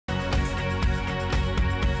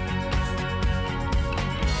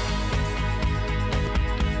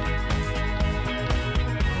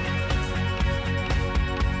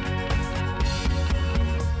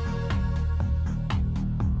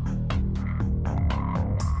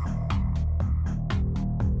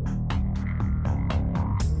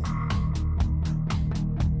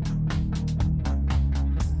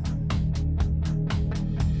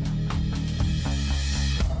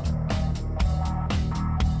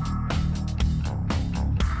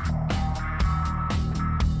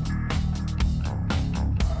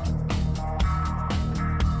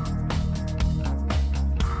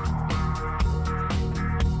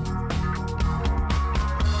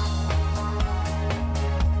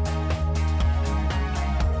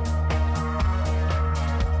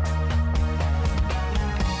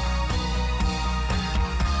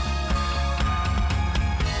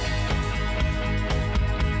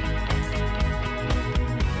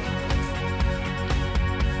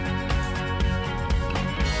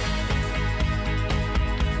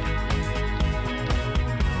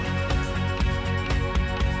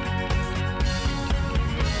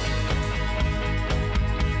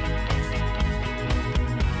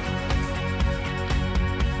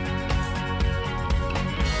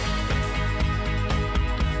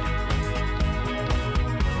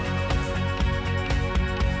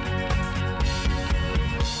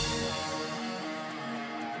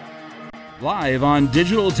Live on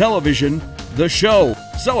digital television, The Show,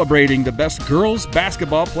 celebrating the best girls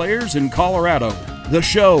basketball players in Colorado. The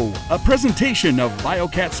Show, a presentation of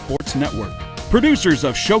Biokats Sports Network. Producers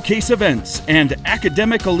of showcase events and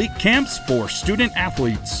academic elite camps for student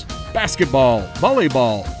athletes. Basketball,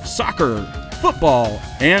 volleyball, soccer, football,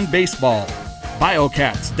 and baseball.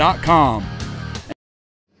 Biokats.com.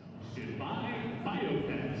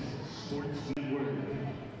 Biokats Sports Network.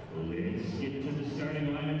 Let's get to the starting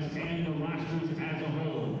lineups and the rosters as a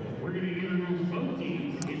whole. We're going to introduce both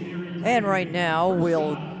teams in their And right now,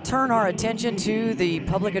 we'll turn our attention to the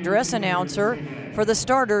public address announcer for the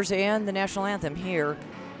starters and the national anthem here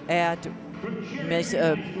at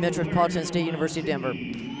Metropolitan State University of Denver.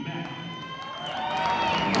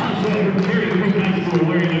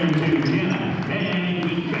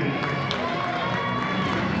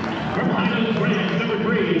 From Highlands Ranch, number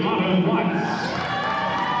 3, Autumn Watts.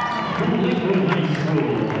 From Lakewood High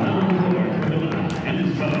School, number 4, Camilla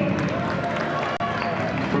Henshaw.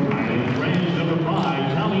 From Highlands Ranch, number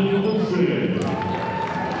 5, Tommy Wilson.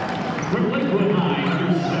 From Lakewood High,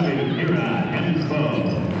 number 7, Kira Henshaw.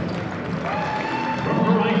 From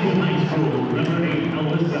Horizon High School, number 8,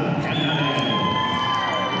 Alyssa Hernandez.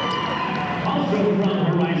 Also from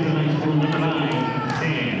Horizon High School, number 9,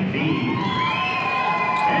 Sam Dean.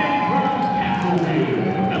 And from Castleview,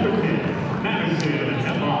 number 10, Madison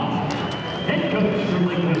Emma. Head coach from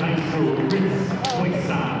Lakewood High School, Chris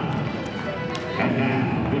Poisson. And now,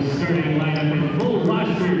 the starting lineup in full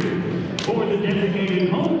roster for the designated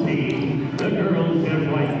home team, the girls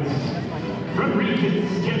in white. From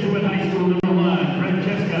Regents Jesuit High School, number 1,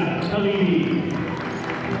 Francesca Kalini.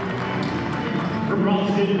 From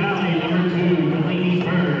Ralston Valley, number 2, Delaney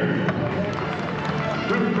Bird.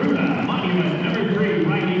 From Fruta Monument, number 3,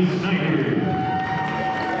 Riley Snyder.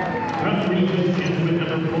 From Regents Jesuit,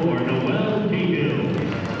 number 4, Noel Cahill.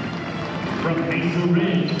 From Mesa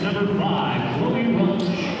Ridge, number 5, Chloe Welch.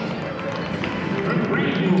 From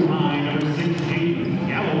Grandview High, number 6, Jaden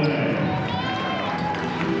Galloway.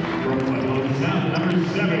 From Pueblo South, number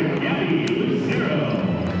 7, Gabby Lucero.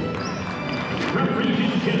 From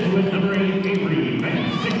Regents Jesuit, number 8, Avery Van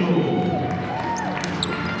Sickle.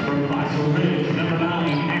 From Fossil Ridge, number 9,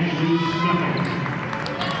 Ashley Snuffin.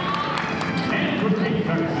 And from St.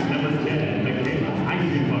 Carson, number 10, Michaela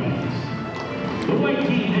Eisenwart. The white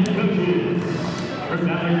team head coaches, from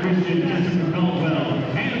Valor Christian, Jessica Caldwell,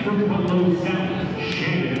 and from Pueblo South,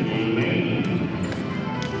 Shannon Lane.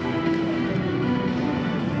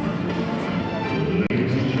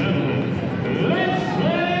 Ladies and gentlemen, let's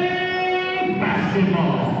play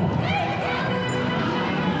basketball.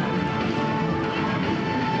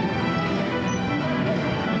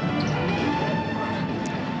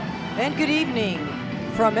 And good evening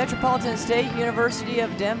from Metropolitan State University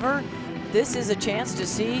of Denver. This is a chance to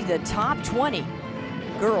see the top 20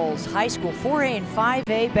 girls high school 4A and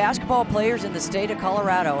 5A basketball players in the state of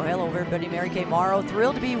Colorado. Hello everybody, Mary Kay Morrow.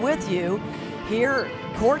 Thrilled to be with you here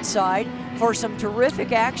courtside for some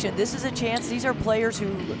terrific action. This is a chance, these are players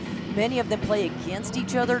who, many of them play against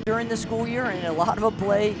each other during the school year, and a lot of them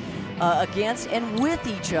play against and with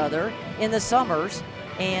each other in the summers.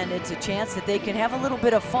 And it's a chance that they can have a little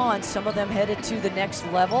bit of fun. Some of them headed to the next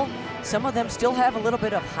level. Some of them still have a little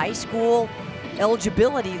bit of high school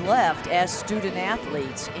eligibility left as student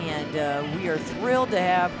athletes. And we are thrilled to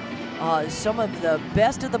have some of the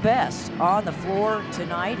best on the floor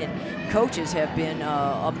tonight. And coaches have been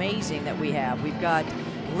amazing that we have. We've got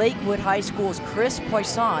Lakewood High School's Chris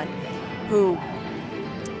Poisson, who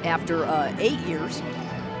after 8 years,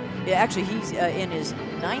 actually he's in his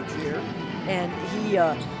 9th year, and he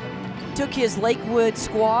took his Lakewood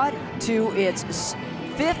squad to its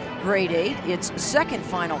 5th grade 8, its 2nd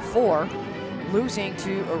Final Four, losing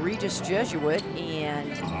to a Regis Jesuit.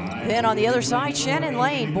 And then on the other side, Shannon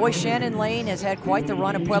Lane. Boy, Shannon Lane has had quite the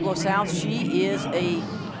run at Pueblo South. She is a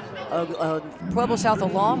Pueblo South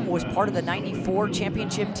alum, was part of the '94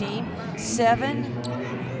 championship team.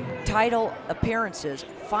 7 title appearances,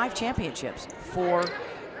 5 championships for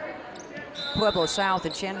Pueblo South,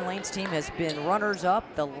 and Shannon Lane's team has been runners-up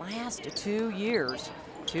the last 2 years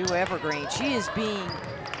to Evergreen. She is being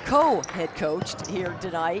co-head coached here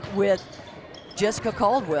tonight with Jessica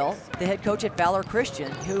Caldwell, the head coach at Valor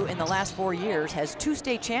Christian, who in the last 4 years has 2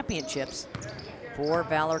 state championships for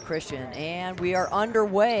Valor Christian. And we are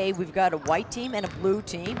underway. We've got a white team and a blue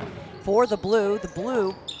team. For the blue,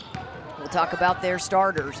 we'll talk about their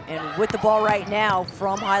starters. And with the ball right now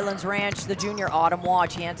from Highlands Ranch, the junior Autumn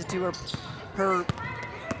Watch hands it to her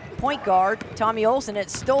point guard, Tommy Olson.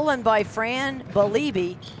 It's stolen by Fran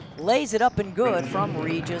Balibi, lays it up and good from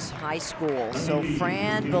Regis High School. So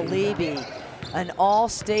Fran Balibi an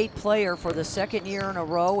all-state player for the second year in a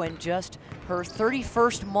row and just her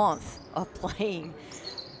 31st month of playing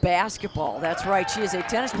basketball. That's right, she is a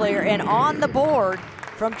tennis player. And on the board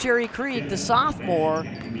from Cherry Creek, the sophomore,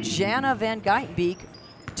 Jana Van Geitenbeek,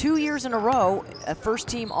 2 years in a row, a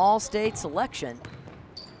first-team all-state selection.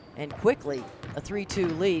 And quickly, a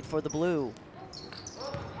 3-2 lead for the blue.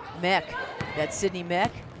 Meck, that's Sydney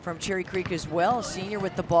Meck from Cherry Creek as well, a senior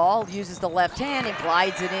with the ball, uses the left hand and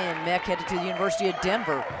glides it in. Meck headed to the University of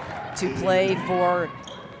Denver to play for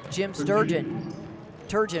Jim Turgeon.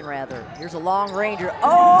 Here's a long ranger.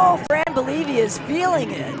 Oh, Fran Belibi is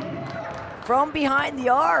feeling it. From behind the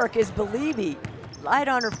arc is Belibi. Light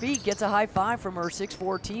on her feet, gets a high five from her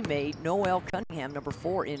 6'4" teammate, Noelle Cunningham, number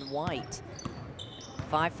 4 in white.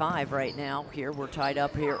 5-5 right now here. We're tied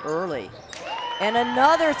up here early. And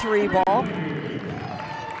another 3-ball.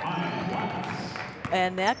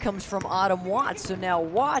 And that comes from Autumn Watts. So now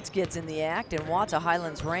Watts gets in the act, and Watts, a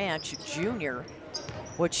Highlands Ranch junior.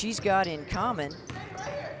 What she's got in common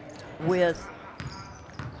with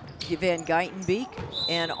Van Geitenbeek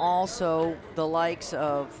and also the likes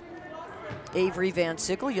of Avery Van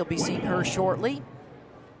Sickle. You'll be seeing her shortly.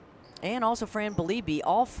 And also Fran Belibi.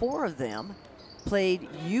 All 4 of them played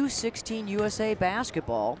U16 USA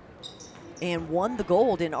basketball and won the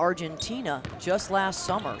gold in Argentina just last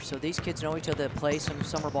summer. So these kids know each other, play some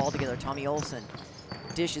summer ball together. Tommy Olson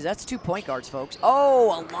dishes. That's 2 point guards, folks.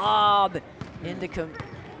 Oh, a lob into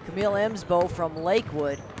Camille Emsbo from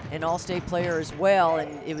Lakewood, an all-state player as well.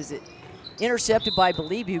 And it was intercepted by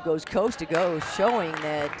Belibi, who goes coast to coast, showing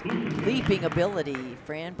that leaping ability.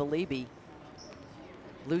 Fran Belibi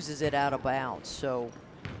loses it out of bounds. So,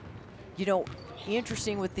 you know,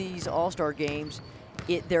 interesting with these all-star games,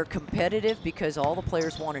 they're competitive because all the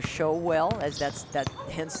players want to show well, as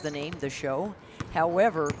hence the name, the show.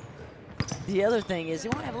 However, the other thing is you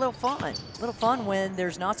want to have a little fun when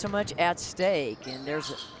there's not so much at stake. And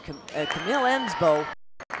there's Camille Emsbo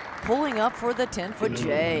pulling up for the 10-foot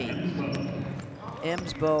J.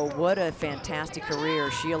 Emsbo, what a fantastic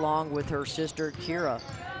career. She, along with her sister Kira,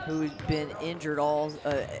 who's been injured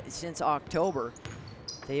since October,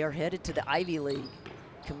 they are headed to the Ivy League.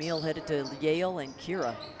 Camille headed to Yale, and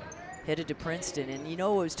Kira headed to Princeton. And you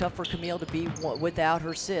know, it was tough for Camille to be without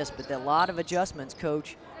her sis, but a lot of adjustments,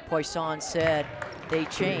 Coach Poisson said they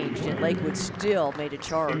changed, and Lakewood still made a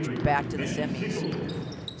charge back to the semis.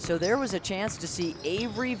 So there was a chance to see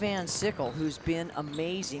Avery Van Sickle, who's been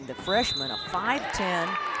amazing, the freshman, a 5'10"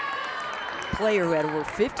 player who had over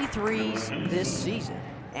 53s this season,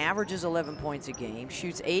 averages 11 points a game,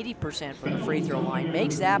 shoots 80% from the free throw line,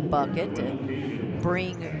 makes that bucket to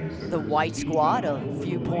bring the white squad a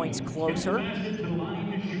few points closer.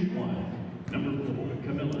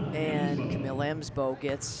 And Camille Emsbo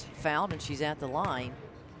gets fouled, and she's at the line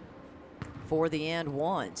for the and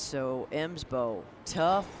one. So Emsbo,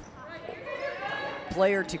 tough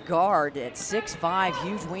player to guard at 6'5",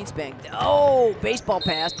 huge wingspan. Oh, baseball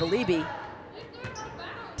pass, Belibi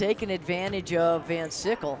taking advantage of Van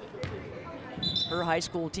Sickle, her high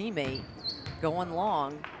school teammate, going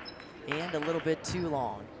long and a little bit too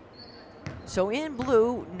long. So in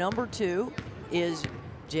blue, number 2 is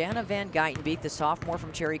Jana Van Geitenbeek, the sophomore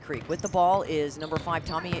from Cherry Creek. With the ball is number 5,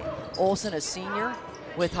 Tommy Olson, a senior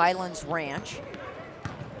with Highlands Ranch.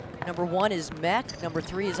 Number 1 is Meck. Number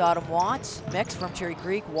 3 is Autumn Watts. Meck's from Cherry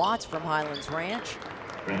Creek, Watts from Highlands Ranch.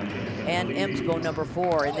 And Emsbo, number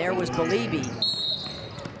 4. And there was Belibi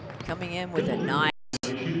coming in with a nice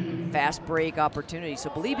fast break opportunity. So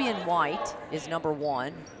Belibi in white is number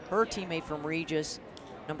 1. Her teammate from Regis,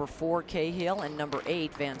 number 4, Cahill, and number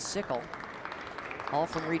 8, Van Sickle, all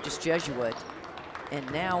from Regis Jesuit. And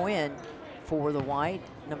now in for the white,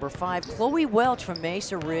 number 5, Chloe Welch from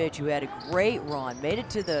Mesa Ridge, who had a great run, made it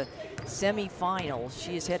to the semifinals.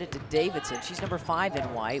 She is headed to Davidson. She's number 5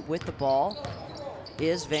 in white. With the ball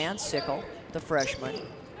is Van Sickle, the freshman.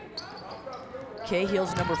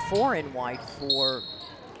 Cahill's number 4 in white for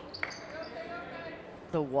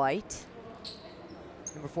the white.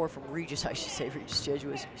 Number 4 from Regis, I should say, Regis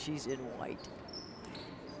Jesuit, she's in white.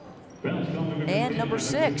 And number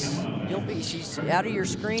 6, she's out of your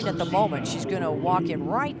screen at the moment. She's gonna walk in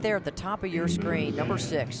right there at the top of your screen. Number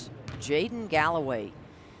 6, Jaden Galloway,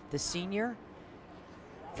 the senior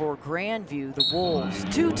for Grandview, the Wolves.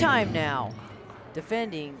 2-time now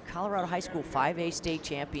defending Colorado High School 5A state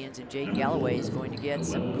champions, and Jaden Galloway is going to get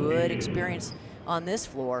some good experience on this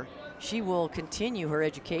floor. She will continue her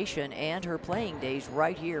education and her playing days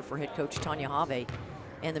right here for head coach Tanya Have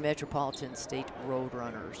and the Metropolitan State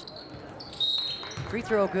Roadrunners. Free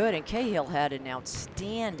throw good, and Cahill had an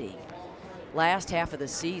outstanding last half of the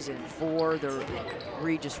season for the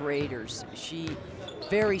Regis Raiders. She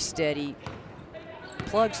very steady,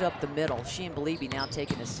 plugs up the middle. She and Beliebe now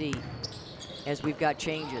taking a seat as we've got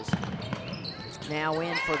changes. Now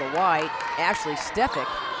in for the white, Ashley Stefik,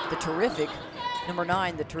 the terrific, number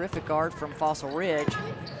 9, the terrific guard from Fossil Ridge.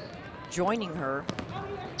 Joining her,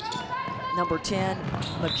 number 10,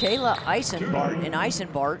 Michaela Eisenbart. And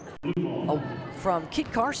Eisenbart, from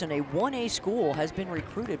Kit Carson, a 1A school, has been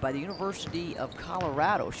recruited by the University of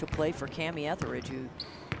Colorado. She'll play for Cammie Etheridge, who,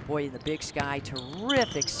 boy, in the Big Sky,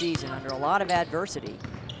 terrific season under a lot of adversity.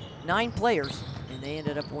 9 players, and they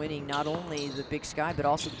ended up winning not only the Big Sky, but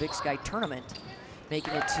also the Big Sky tournament,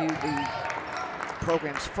 making it to the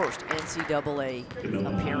program's first NCAA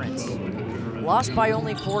appearance. Lost by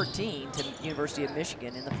only 14 to University of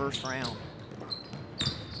Michigan in the first round.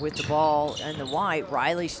 With the ball and the white,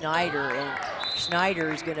 Riley Snyder, and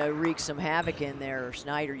Snyder is going to wreak some havoc in there.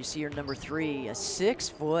 Snyder, you see her number 3, a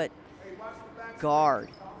 6-foot guard.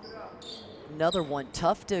 Another one,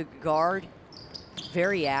 tough to guard,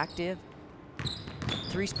 very active,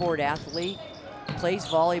 3-sport athlete, plays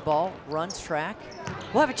volleyball, runs track.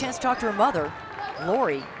 We'll have a chance to talk to her mother,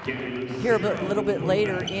 Lori, here a little bit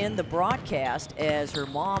later in the broadcast, as her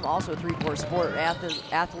mom, also a 3-sport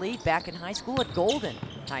athlete back in high school at Golden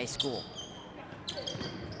High School.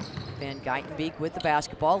 Van Geitenbeek with the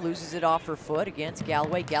basketball, loses it off her foot against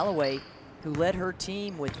Galloway. Galloway, who led her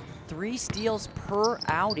team with 3 steals per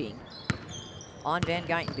outing on Van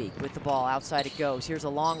Geitenbeek. With the ball, outside it goes. Here's a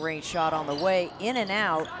long-range shot on the way, in and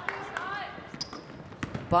out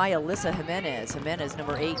by Alyssa Jimenez. Jimenez,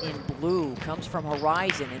 number 8 in blue, comes from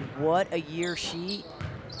Horizon, and what a year she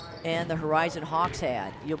and the Horizon Hawks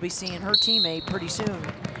had. You'll be seeing her teammate pretty soon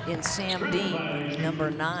in Sam Dean, number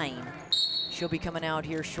 9. She'll be coming out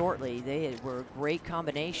here shortly. They were a great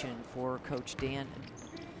combination for Coach Dan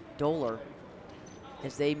Doler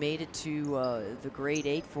as they made it to the grade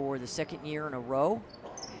 8 for the 2nd year in a row.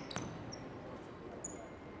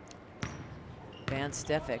 Van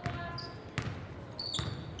Stefik,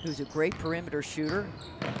 who's a great perimeter shooter,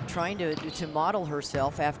 trying to model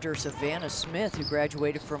herself after Savannah Smith, who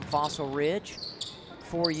graduated from Fossil Ridge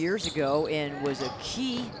 4 years ago and was a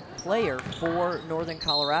key player for Northern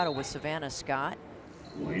Colorado with Savannah Scott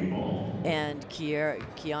and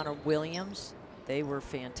Kiana Williams. They were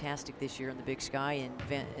fantastic this year in the Big Sky,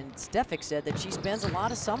 and Stefik said that she spends a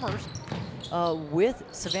lot of summers with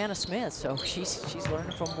Savannah Smith, so she's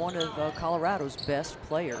learning from one of Colorado's best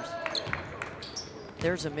players.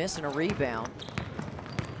 There's a miss and a rebound,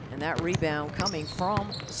 and that rebound coming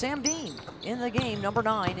from Sam Dean in the game, number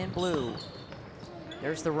 9 in blue.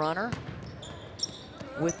 There's the runner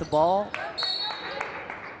with the ball.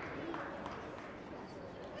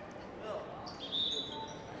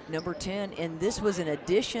 Number 10, and this was an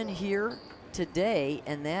addition here today,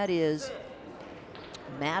 and that is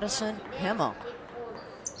Madison Hema,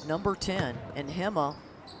 number 10. And Hema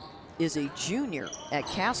is a junior at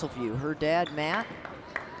Castleview. Her dad, Matt,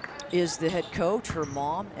 is the head coach, her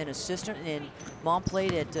mom an assistant, and mom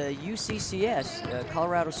played at UCCS,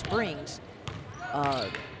 Colorado Springs,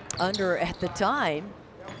 under, at the time,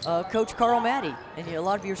 Coach Carl Matty. And a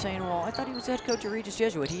lot of you are saying, well, I thought he was the head coach at Regis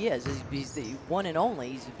Jesuit. He is. He's the one and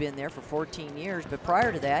only. He's been there for 14 years. But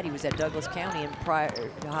prior to that, he was at Douglas County in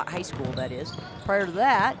high school, that is. Prior to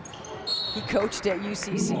that, he coached at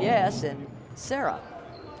UCCS, and Sarah,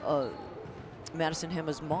 Madison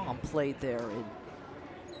Hema's mom, played there. And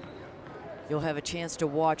you'll have a chance to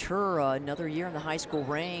watch her another year in the high school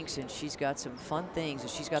ranks, and she's got some fun things, and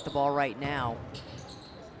she's got the ball right now.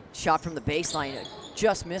 Shot from the baseline,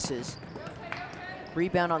 just misses.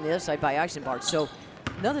 Rebound on the other side by Eisenbart. So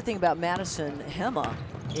another thing about Madison Hema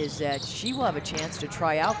is that she will have a chance to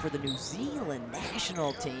try out for the New Zealand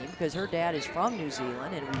national team, because her dad is from New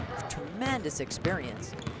Zealand, and tremendous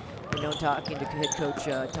experience. You know, talking to head coach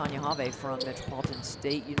Tanya Have from Metropolitan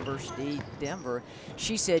State University, Denver,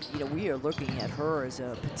 she said, you know, we are looking at her as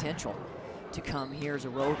a potential to come here as a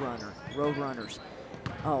Roadrunners.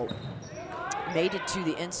 Oh, made it to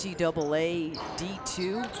the NCAA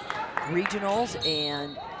D2 regionals,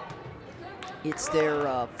 and it's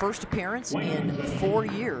their first appearance in 4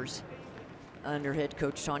 years under head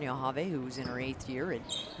coach Tanya Have, who's in her 8th year, and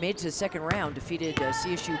made it to the 2nd round, defeated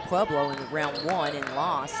CSU Pueblo in round 1 and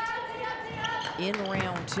lost in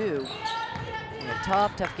round 2 in a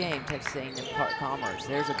tough game, Texas A&M Commerce.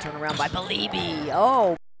 There's a turnaround by Beliebe.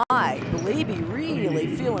 Oh my, Beliebe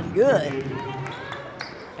really feeling good.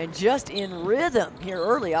 And just in rhythm here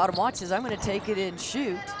early. Autumn Watts says, I'm going to take it and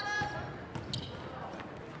shoot.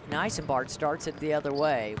 Neisenbart starts it the other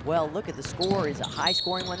way. Well, look at the score. It's a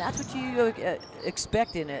high-scoring one. That's what you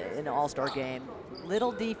expect in an all-star game.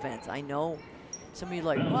 Little defense. I know some of you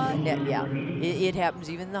are like, what? Yeah, it happens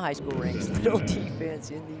even in the high school ranks. Little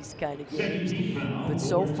defense in these kind of games. But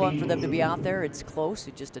so fun for them to be out there. It's close.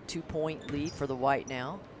 It's just a 2-point lead for the White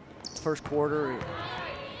now. First quarter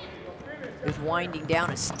is winding down.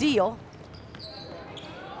 A steal.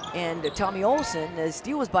 And Tommy Olson, the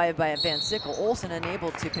steal was by Van Sickle. Olson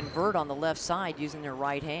unable to convert on the left side using their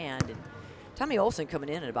right hand. And Tommy Olson coming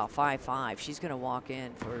in at about 5'5". She's going to walk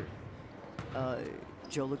in for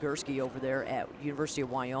Joe Legursky over there at University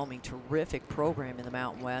of Wyoming. Terrific program in the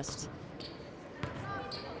Mountain West.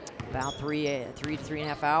 About 3 to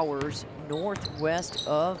 3.5 hours northwest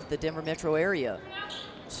of the Denver metro area.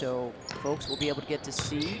 So folks will be able to get to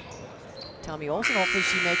see Tommy Olson. Hopefully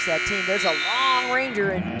she makes that team. There's a long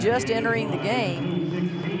ranger, and just entering the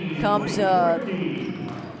game comes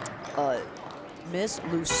Miss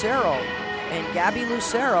Lucero. And Gabby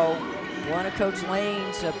Lucero, one of Coach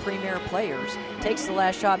Lane's premier players, takes the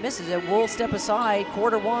last shot, misses it. We'll step aside.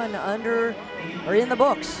 Quarter one under or in the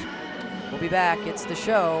books. We'll be back. It's the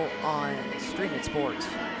show on Streaming Sports.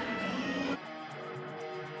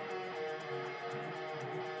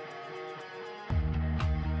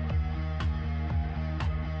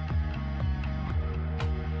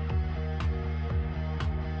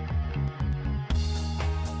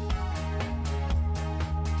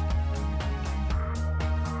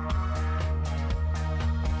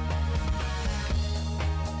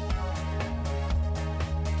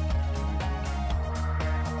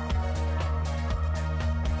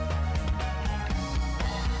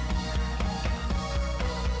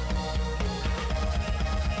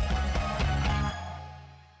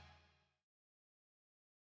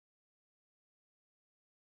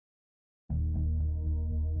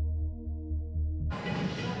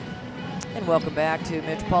 And welcome back to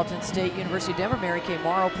Metropolitan State University of Denver. Mary Kay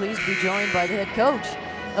Morrow, pleased to be joined by the head coach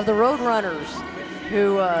of the Roadrunners,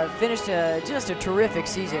 who finished just a terrific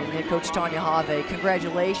season. Head coach Tanya Have,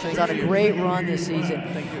 congratulations on a great run this season.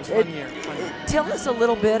 Thank you. It was a fun year. Tell us a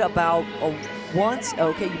little bit about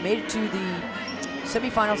you made it to the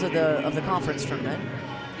semifinals of the conference tournament.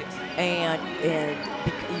 Yes.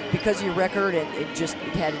 And because of your record, and it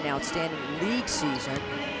had an outstanding league season,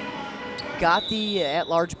 got the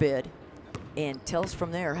at-large bid. And tell us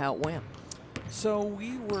from there how it went. So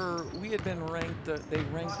we had been ranked, they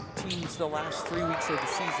ranked teams the last 3 weeks of the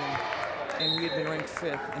season, and we had been ranked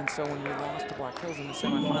 5th. And so when we lost to Black Hills in the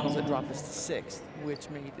semifinals, it dropped us to 6th, which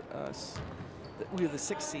made us, we were the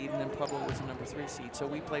 6th seed, and then Pueblo was the number 3 seed. So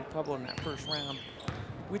we played Pueblo in that first round,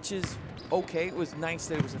 which is okay. It was nice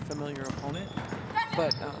that it was a familiar opponent.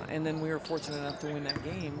 But and then we were fortunate enough to win that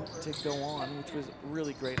game to go on, which was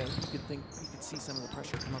really great. You could see some of the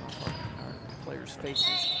pressure coming off our players' faces.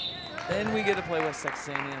 Then we get to play West Texas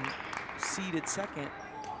A&M, seeded 2nd,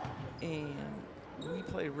 and we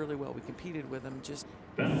played really well. We competed with them. Just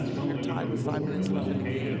we were tied with 5 minutes left in the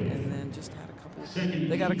game, and then just had a couple.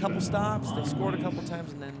 They got a couple stops. They scored a couple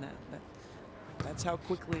times, and then that's how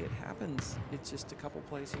quickly it happens. It's just a couple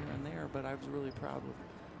plays here and there. But I was really proud of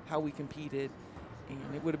how we competed.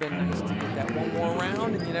 And it would have been nice to get that one more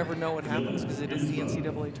round, and you never know what happens because it is the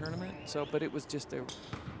NCAA tournament. So, but it was just a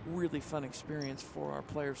really fun experience for our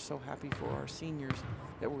players. So happy for our seniors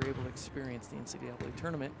that were able to experience the NCAA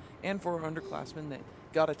tournament, and for our underclassmen that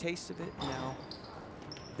got a taste of it. Now,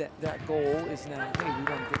 that goal is now, hey, we want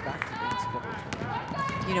to get back to the NCAA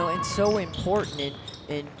tournament. You know, and so important,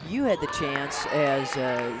 and you had the chance as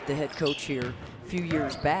the head coach here a few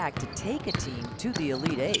years back to take a team to the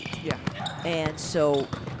Elite Eight. Yeah. And so,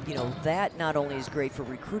 you know, that not only is great for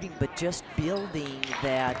recruiting, but just building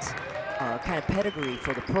that kind of pedigree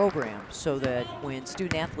for the program, so that when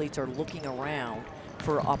student athletes are looking around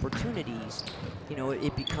for opportunities, you know,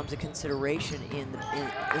 it becomes a consideration in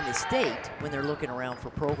the state when they're looking around for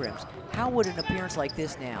programs. How would an appearance like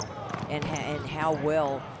this now, and how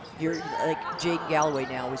well you're, like Jaden Galloway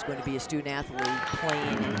now is going to be a student athlete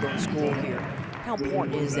playing and going to school here. How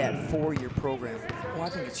important is that for your program? Well, I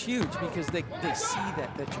think it's huge because they see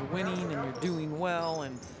that you're winning and you're doing well,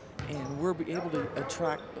 and we're able to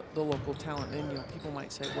attract the local talent. And, you know, people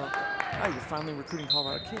might say, well, oh, you're finally recruiting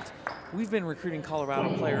Colorado kids. We've been recruiting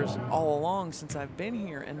Colorado players all along since I've been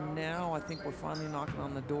here, and now I think we're finally knocking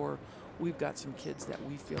on the door. We've got some kids that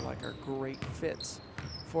we feel like are great fits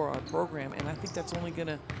for our program, and I think that's only going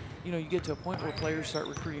to, you know, you get to a point where players start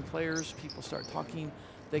recruiting players, people start talking,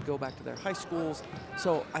 they go back to their high schools.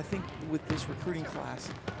 So I think with this recruiting class,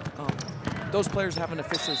 those players haven't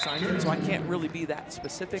officially signed yet, so I can't really be that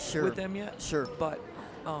specific with them yet. Sure. But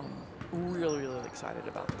really, really excited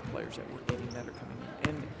about the players that we're getting that are coming in.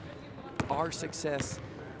 And our success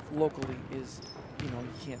locally is, you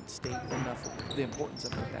can't state enough the importance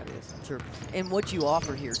of what that is. Sure. And what you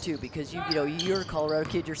offer here too, because you're a Colorado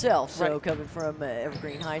kid yourself, so right. coming from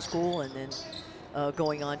Evergreen High School and then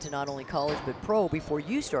going on to not only college but pro before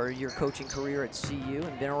you started your coaching career at CU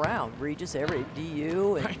and been around Regis, every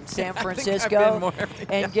DU and Right. San I think Francisco. I've been more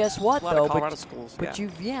and guess what a lot though? of Colorado schools. But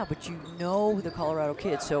you know the Colorado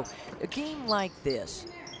kids. So a game like this,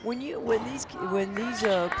 when these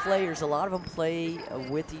players, a lot of them play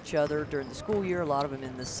with each other during the school year, a lot of them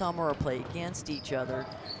in the summer or play against each other.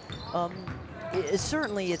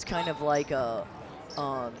 Certainly it's kind of like a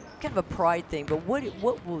kind of a pride thing, but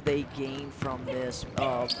what will they gain from this,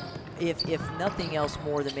 if nothing else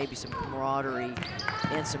more than maybe some camaraderie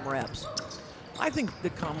and some reps? I think the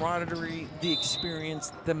camaraderie, the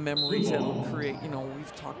experience, the memories that it'll create.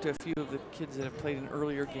 We've talked to a few of the kids that have played in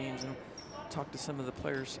earlier games and talked to some of the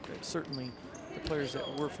players, certainly the players that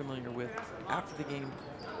we're familiar with after the game.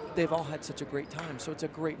 They've all had such a great time, so it's a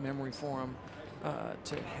great memory for them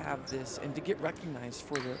to have this and to get recognized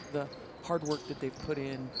for the hard work that they've put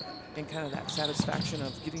in and kind of that satisfaction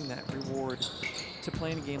of getting that reward to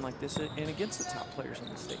play in a game like this and against the top players in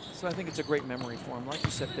the state. So I think it's a great memory for them. Like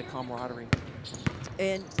you said, the camaraderie.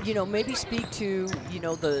 And, maybe speak to,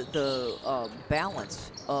 the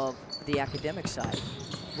balance of the academic side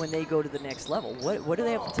when they go to the next level. What do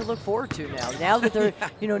they have to look forward to now? Now that they're,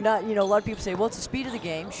 a lot of people say, well, it's the speed of the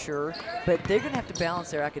game, sure, but they're going to have to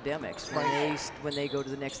balance their academics when they go to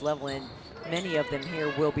the next level, and many of them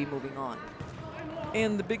here will be moving on.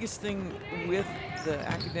 And the biggest thing with the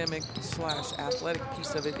academic/athletic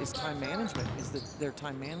piece of it is time management, is that their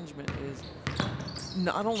time management is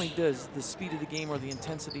not only does the speed of the game or the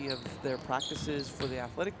intensity of their practices for the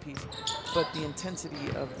athletic piece, but the intensity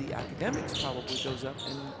of the academics probably goes up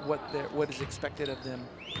and what is expected of them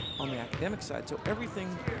on the academic side. So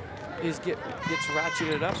everything gets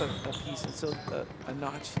ratcheted up a piece, and so a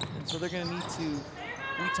notch. And so they're going to need to,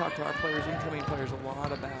 we talk to our players, incoming players, a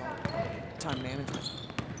lot about time management.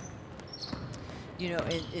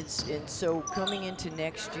 And so coming into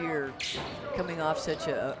next year, coming off such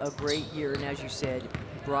a great year, and as you said,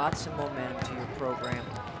 brought some momentum to your program.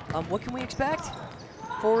 What can we expect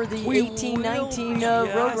for the 18-19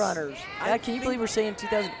 Roadrunners? Can you believe we're saying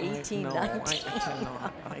 2018-19? No, I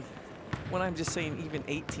cannot. When I'm just saying even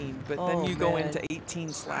 18, but then you man. go into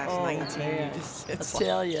 18/19. Man. I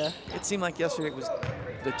tell you. It seemed like yesterday was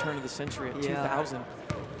the turn of the century at 2000.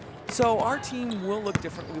 So our team will look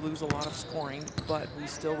different. We lose a lot of scoring, but we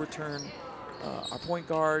still return our point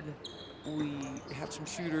guard. We have some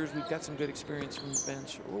shooters. We've got some good experience from the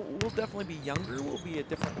bench. We'll definitely be younger. We'll be a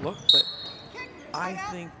different look, but I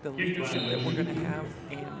think the leadership that we're going to have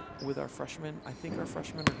and with our freshmen, I think our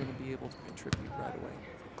freshmen are going to be able to contribute right away.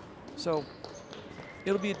 So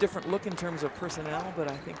it'll be a different look in terms of personnel, but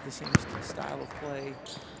I think the same style of play.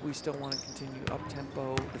 We still want to continue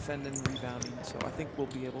up-tempo, defending, rebounding. So I think we'll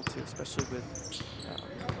be able to, especially with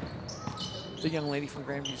the young lady from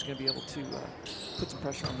Grandview, who's going to be able to put some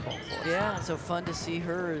pressure on the ball for us. Yeah, so fun to see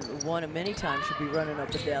her. One of many times she'll be running up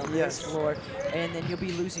and down this floor. And then you'll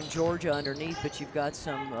be losing Georgia underneath, but you've got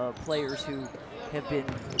some players who have been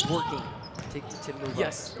working to move up.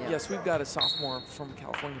 Yes, we've got a sophomore from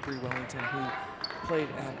California, Bree Wellington, who played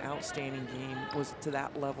an outstanding game, was to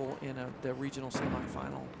that level in the regional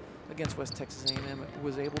semifinal against West Texas A&M,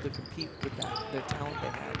 was able to compete with their talent they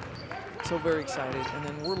had. So very excited. And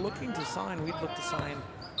then we'd look to sign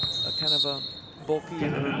a kind of a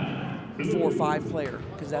bulkier 4-5 player,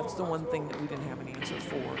 because that's the one thing that we didn't have an answer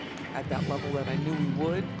for at that level that I knew we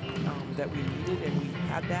would, that we needed, and we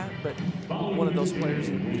had that, but one of those players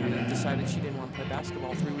had kind of decided she didn't want to play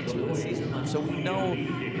basketball 3 weeks before the season left. So we know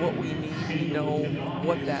what we need, we know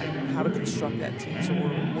how to construct that team. So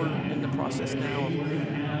we're in the process now of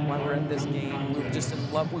while we're at this game. We were just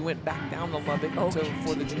in Lubbock. We went back down to Lubbock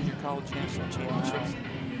for the Junior College National Championships.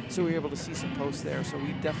 So we were able to see some posts there. So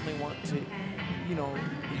we definitely want to,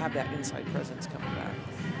 have that inside presence coming back.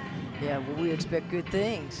 Yeah, well, we expect good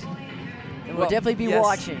things. And we'll definitely be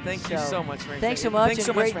watching. Thank you so much, Ray. Thanks so much. Thanks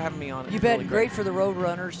so much for having me on. You've been great for the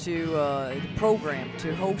Roadrunners to program,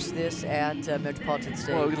 to host this at Metropolitan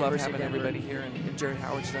State. Well, we love having everybody here, and Jerry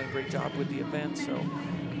Howard's done a great job with the event. So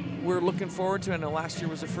we're looking forward to it. I know last year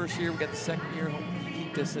was the first year. We got the second year. Hope we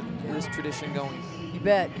keep this tradition going. You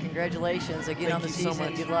bet. Congratulations again on the season. So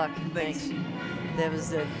much. Good luck. Thanks. That was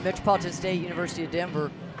the Metropolitan State University of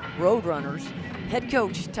Denver Roadrunners. Head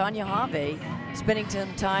coach Tanya Have spending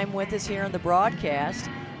some time with us here on the broadcast.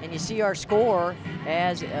 And you see our score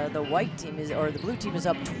as the blue team is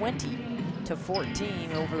up 20 to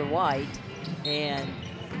 14 over the white, and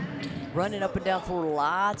running up and down for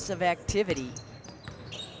lots of activity.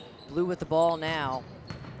 Blue with the ball now.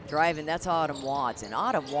 Driving, that's Autumn Watts. And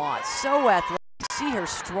Autumn Watts, so athletic. See her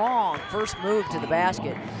strong first move to the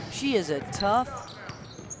basket. She is a tough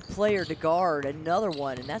player to guard, another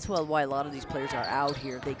one. And that's why a lot of these players are out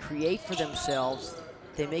here. They create for themselves.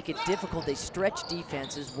 They make it difficult. They stretch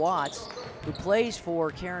defenses. Watts, who plays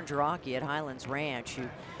for Karen Jaraki at Highlands Ranch, who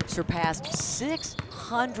surpassed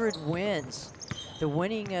 600 wins. The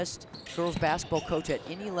winningest girls basketball coach at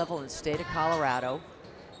any level in the state of Colorado.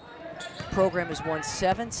 Program has won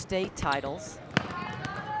 7 state titles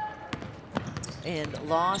and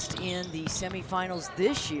lost in the semifinals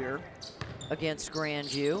this year against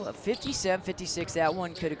Grandview. A 57-56, that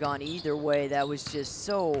one could have gone either way. That was just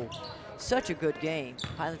such a good game.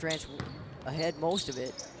 Highlands Ranch ahead most of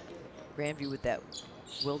it. Grandview with that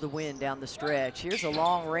will to win down the stretch. Here's a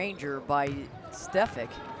long ranger by Stefik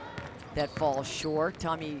that falls short.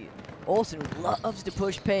 Tommy Olson, who loves to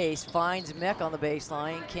push pace, finds Meck on the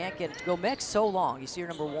baseline, can't get it to go. Meck's so long, you see her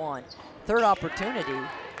number 1. Third opportunity,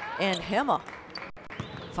 and Hema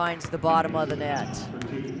finds the bottom of the net.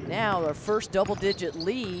 Now our first double-digit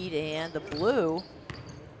lead, and the Blue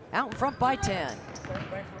out in front by 10.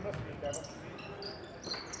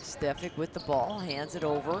 Stefik with the ball, hands it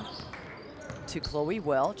over to Chloe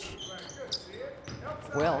Welch.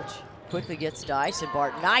 Welch quickly gets to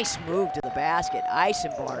Eisenbart. Nice move to the basket,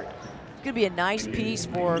 Eisenbart. It's gonna be a nice piece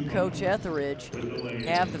for Coach Etheridge.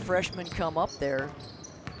 Have the freshman come up there.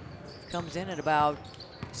 Comes in at about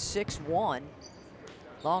 6'1".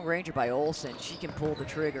 Long ranger by Olson, she can pull the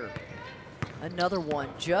trigger. Another one,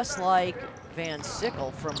 just like Van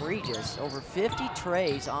Sickle from Regis, over 50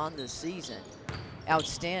 trays on the season.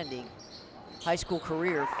 Outstanding high school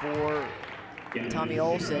career for Tommy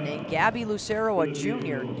Olson. And Gabby Lucero, a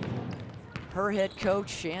junior, her head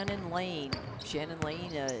coach, Shannon Lane. Shannon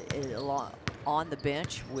Lane on the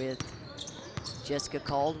bench with Jessica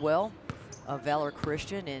Caldwell of Valor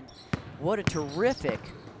Christian. And what a terrific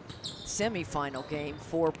semifinal game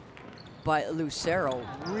by Lucero.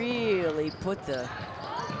 Really put the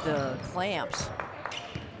clamps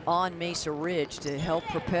on Mesa Ridge to help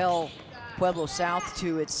propel Pueblo South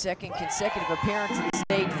to its 2nd consecutive appearance in the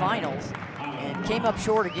state finals, and came up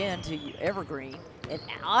short again to Evergreen. And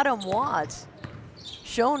Autumn Watts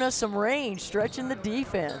showing us some range, stretching the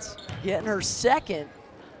defense, getting her 2nd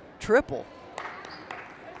triple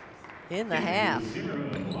in the half.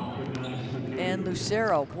 And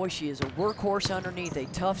Lucero, boy, she is a workhorse underneath, a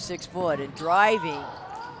tough 6 foot, and driving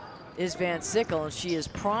is Van Sickle, and she is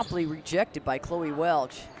promptly rejected by Chloe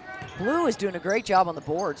Welch. Blue is doing a great job on the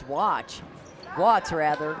boards. Watts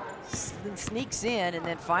sneaks in, and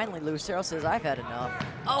then finally Lucero says, I've had enough.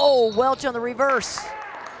 Oh, Welch on the reverse.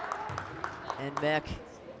 And Meck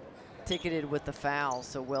ticketed with the foul,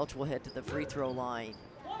 so Welch will head to the free throw line.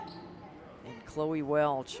 And Chloe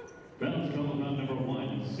Welch, who,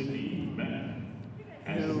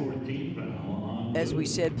 as we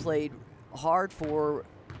said, played hard for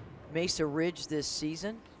Mesa Ridge this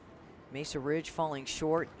season. Mesa Ridge falling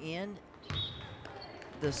short in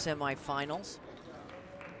the semifinals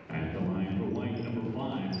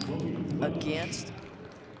against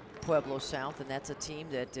Pueblo South, and that's a team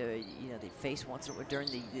that they face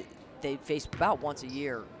they face about once a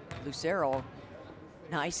year. Lucero,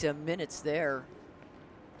 nice minutes there.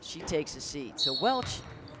 She takes a seat. So Welch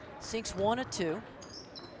sinks 1 of 2.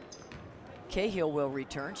 Cahill will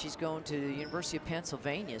return. She's going to the University of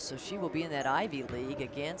Pennsylvania, so she will be in that Ivy League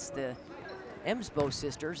against the Emsbo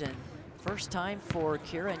sisters, and first time for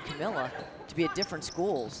Kira and Camilla to be at different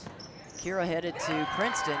schools. Kira headed to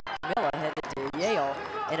Princeton, Camilla headed to Yale,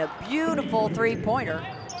 and a beautiful 3-pointer.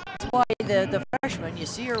 That's why the freshman, you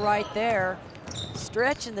see her right there,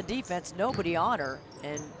 stretching the defense, nobody on her,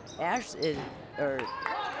 and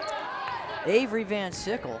Avery Van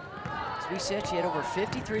Sickle, as we said, she had over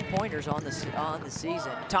 53 pointers on the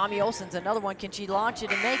season. Tommy Olson's another one. Can she launch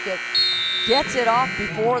it and make it? Gets it off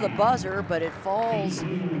before the buzzer, but it falls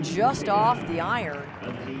just off the iron.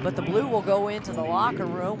 But the Blue will go into the locker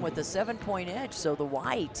room with a 7-point edge, so the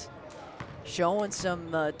white showing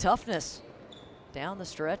some toughness down the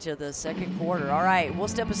stretch of the 2nd quarter. All right, we'll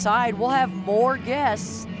step aside. We'll have more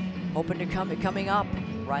guests hoping to coming up.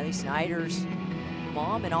 Riley Snyder's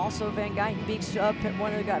mom, and also Van Geitenbeek's,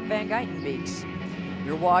 one of the Van Geitenbeeks.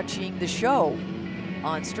 You're watching the show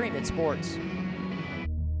on Stream It Sports.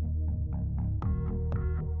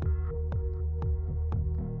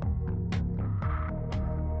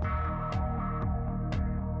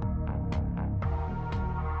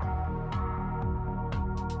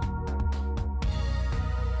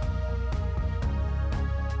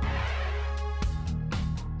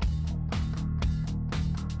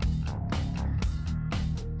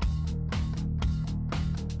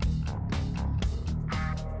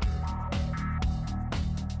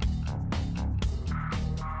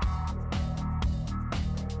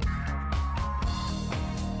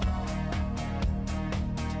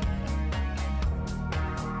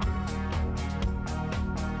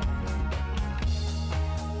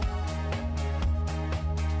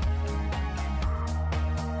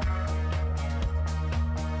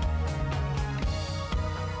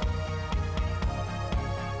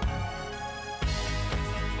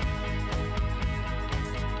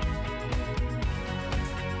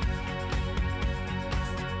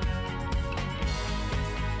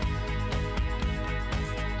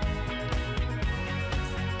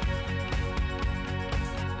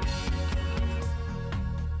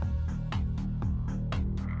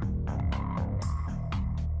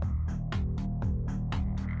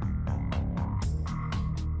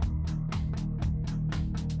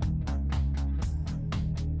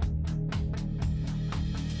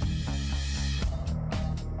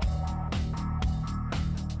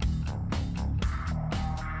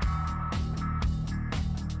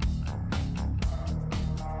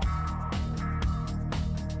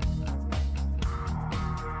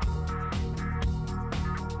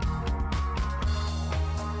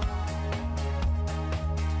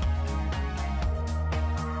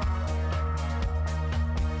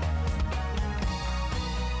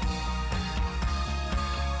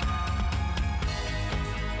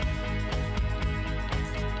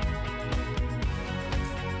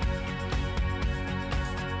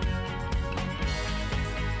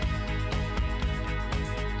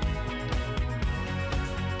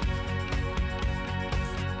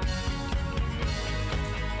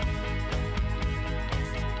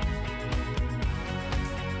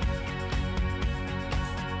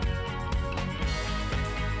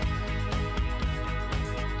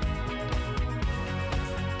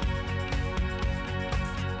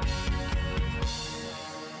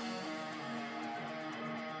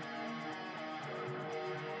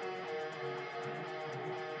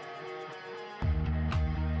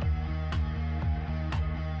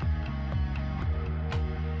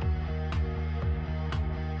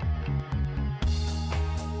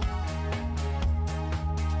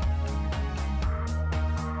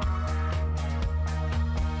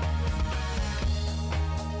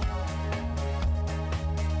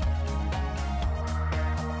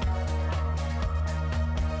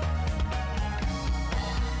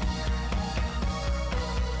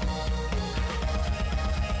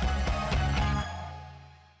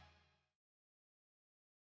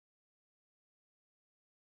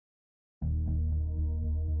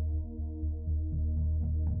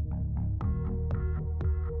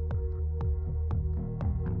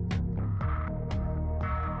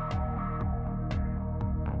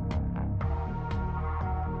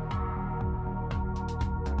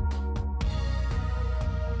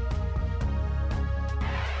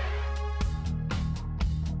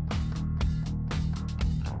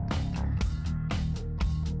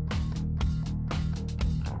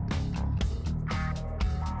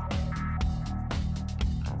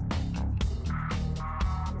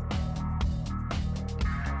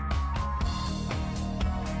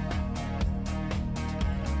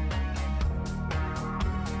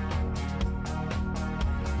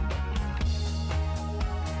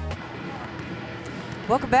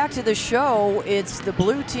 Welcome back to the show. It's the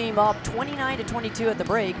blue team up 29-22 at the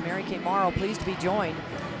break. Mary Kay Morrow pleased to be joined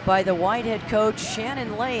by the white head coach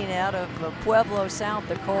Shannon Lane out of Pueblo, South,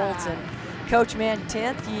 the Colts. And Coach, man,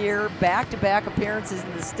 10th year, back-to-back appearances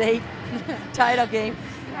in the state title game.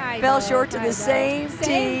 Fell short to the same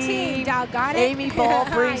team. Doggone it. Amy Ball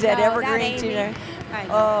brings that Evergreen team.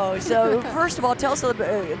 Oh, so first of all, tell us a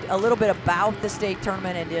little bit about the state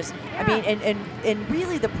tournament and just, I mean, and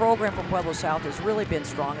really the program from Pueblo South has really been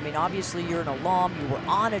strong. I mean, obviously you're an alum, you were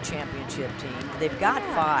on a championship team. They've got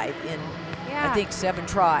 5 in, I think, 7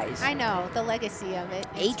 tries. I know, the legacy of it.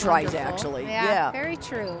 8 tries, actually. Yeah, very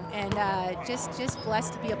true. And just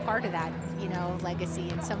blessed to be a part of that, you know, legacy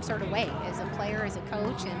in some sort of way, as a player, as a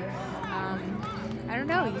coach. And I don't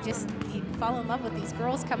know, you fall in love with these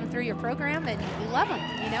girls coming through your program, and you love them,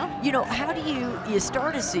 you know? You know, how do you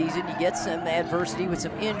start a season, you get some adversity with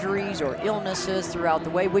some injuries or illnesses throughout the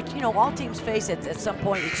way, which, you know, all teams face at some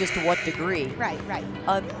point. It's just to what degree. Right.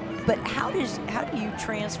 But how do you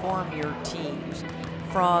transform your teams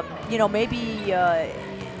from, you know, maybe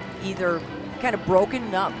either kind of broken,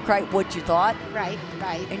 not quite what you thought, right,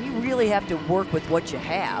 and you really have to work with what you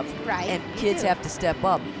have, right, and kids have to step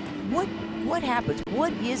up. What happens?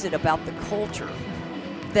 What is it about the culture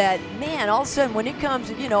that, man, all of a sudden when it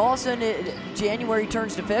comes, you know, all of a sudden January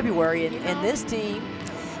turns to February, and this team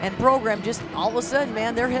and program just all of a sudden,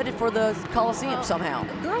 man, they're headed for the Coliseum somehow.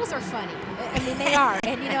 Girls are funny. I mean, they are.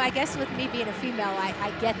 And, you know, I guess with me being a female,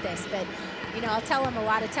 I get this. But, you know, I'll tell them a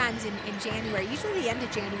lot of times in January, usually the end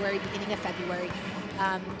of January, beginning of February,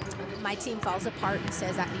 my team falls apart and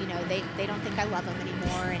says, you know, they don't think I love them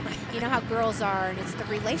anymore. And you know how girls are, and it's the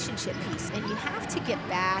relationship piece. And you have to get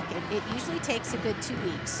back. It usually takes a good 2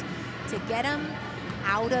 weeks to get them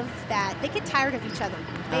out of that. They get tired of each other.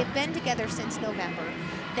 They've been together since November.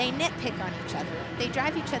 They nitpick on each other. They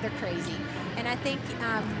drive each other crazy. And I think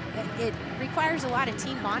it requires a lot of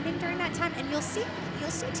team bonding during that time. And you'll see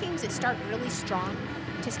teams that start really strong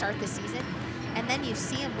to start the season, and then you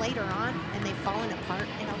see them later on and they've fallen apart.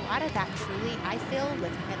 And a lot of that truly, I feel,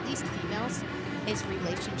 with at least females, is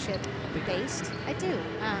relationship based. I do.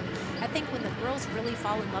 I think when the girls really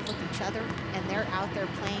fall in love with each other and they're out there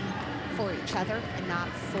playing for each other and not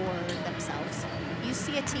for themselves, you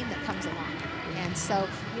see a team that comes along. And so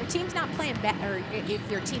your team's not playing bad, or if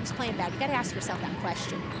your team's playing bad, you got to ask yourself that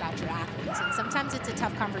question about your athletes. And sometimes it's a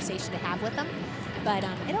tough conversation to have with them, but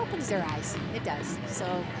it opens their eyes. It does.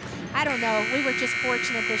 So I don't know. We were just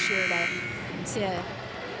fortunate this year to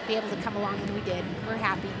be able to come along when we did. We're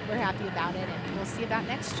happy. We're happy about it, and we'll see about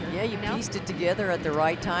next year. Yeah, you pieced it together at the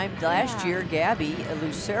right time. Last year, Gabby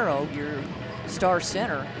Lucero, your star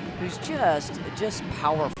center, who's just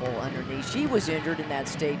powerful underneath. She was injured in that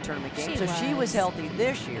state tournament game, she was healthy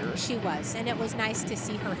this year. She was, and it was nice to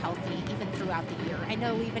see her healthy even throughout the year. I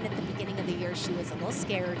know even at the beginning of the year she was a little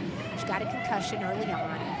scared. She got a concussion early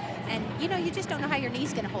on. And, you know, you just don't know how your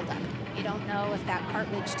knee's going to hold up. You don't know if that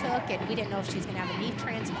cartilage took, and we didn't know if she was going to have a knee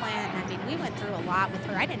transplant. I mean, we went through a lot with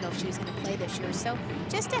her. I didn't know if she was going to play this year. So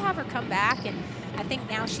just to have her come back, and I think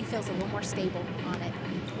now she feels a little more stable on it.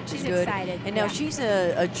 She's excited. And now she's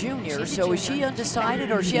a junior, so is she undecided,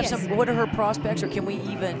 or does she have some? What are her prospects, or can we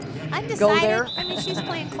even go there? I mean, she's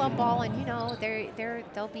playing club ball, and you know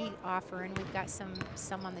they'll be offering. We've got some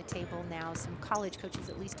on the table now. Some college coaches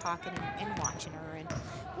at least talking and watching her, and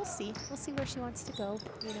we'll see where she wants to go.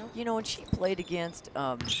 You know, when she played against,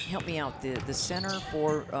 help me out, the center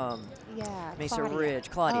for Mesa Ridge,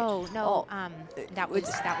 Claudia. Oh no, that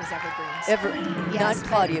was Evergreen's. Not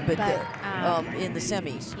Claudia, but in the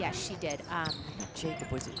semis. Yes, she did. Jacob,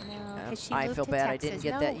 was it? No, I feel bad I didn't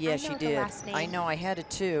get that. Yeah, she did. I know, I had it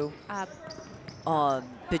too.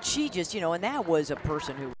 But she just, you know, and that was a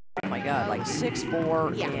person who, oh my God, like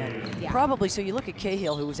 6'4", and probably, so you look at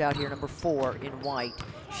Cahill, who was out here, number 4 in white.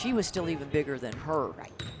 She was still even bigger than her.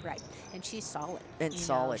 Right. And she's solid.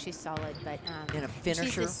 She's solid, but and a finisher.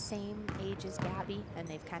 She's the same age as Gabby, and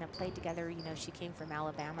they've kind of played together. You know, she came from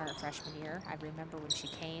Alabama her freshman year. I remember when she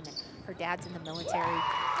came, and her dad's in the military, and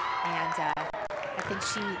I think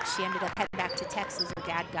she ended up heading back to Texas. Her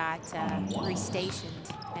dad got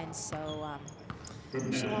restationed, and so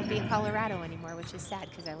she won't be in Colorado anymore, which is sad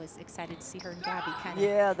because I was excited to see her and Gabby kind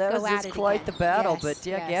of that go was at just it quite again. the battle. Yes, but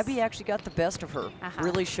Gabby actually got the best of her.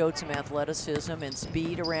 Really showed some athleticism and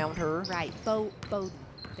speed around her. Right, Bo.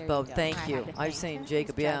 Thank you. I was saying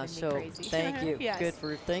Jacob. Yeah, so thank you. Yes. Good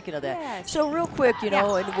for thinking of that. Yes. So real quick, you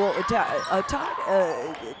know, and we'll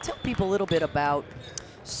tell people a little bit about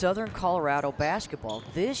Southern Colorado basketball.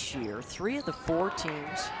 This year, 3 of the 4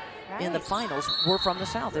 teams in the finals were from the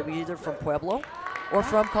South. They were either from Pueblo or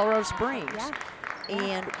from Colorado Springs.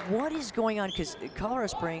 And what is going on? Because Colorado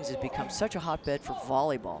Springs has become such a hotbed for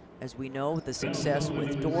volleyball, as we know, the success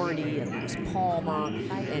with Doherty and Lewis Palmer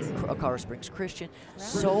and Colorado Springs Christian.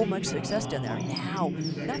 So much success down there. Now,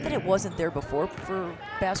 not that it wasn't there before for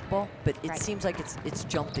basketball, but it seems like it's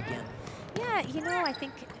jumped again. Yeah, you know, I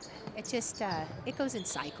think it just, it goes in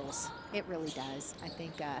cycles. It really does. I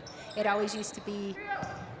think it always used to be,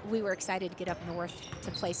 we were excited to get up north to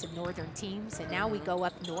play some northern teams, and now we go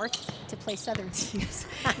up north to play southern teams.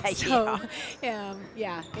 So,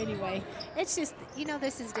 yeah, anyway, it's just, you know,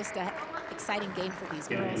 this is just an exciting game for these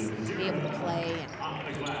girls to be able to play, and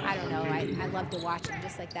I don't know, I love to watch them,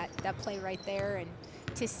 just like that play right there, and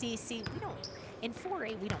to see, we don't, in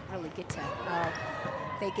 4A, we don't really get to,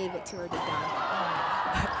 they gave it to her to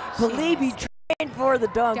dunk. Believe me, trained for the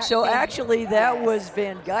dunk. So actually, that was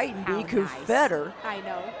Van Geitenbeek who fed her. I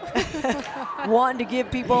know. Wanting to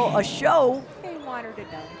give people a show. They want her to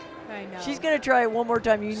dunk. I know. She's going to try it one more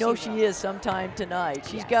time. You know she is sometime tonight.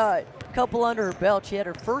 She's got a couple under her belt. She had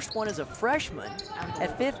her first one as a freshman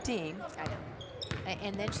at 15. I know.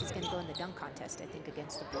 And then she's going to go in the dunk contest, I think,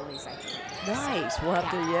 against the boys, I think. Nice. So, we'll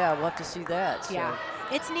have to see that. So. Yeah.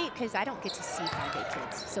 It's neat because I don't get to see 5A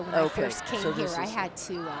kids. So when I first came here, I had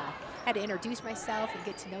to introduce myself and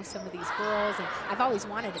get to know some of these girls, and I've always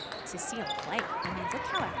wanted to see them play. I mean, look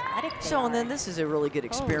how athletic they are. And then this is a really good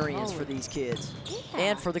experience for these kids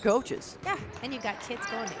and for the coaches. Yeah, and you've got kids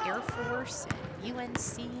going to Air Force and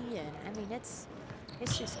UNC, and I mean, it's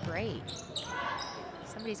just great.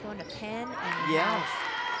 Somebody's going to Penn, and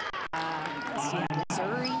let's see,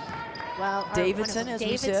 Missouri. Well, Davidson, as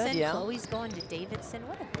we said, Chloe's going to Davidson.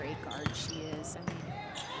 What a great guard she is. I mean,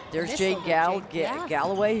 there's Jade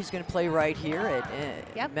Galloway, who's going to play right here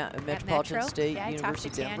at Metropolitan State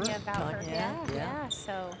University Denver. Tanya,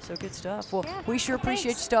 so good stuff. Well, we sure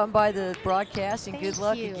appreciate you stopping by the broadcast, and good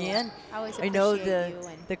luck again. I know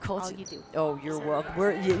the Colts. All you do. Oh, you're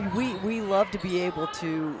welcome. We love to be able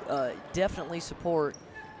to definitely support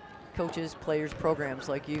coaches, players, programs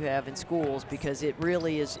like you have in schools, because it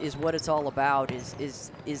really is what it's all about.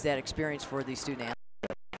 Is that experience for these student athletes.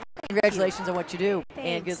 Congratulations on what you do,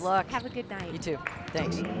 and good luck. Have a good night. You too.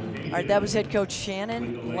 Thanks. All right, that was head coach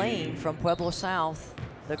Shannon Lane from Pueblo South,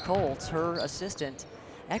 the Colts. Her assistant,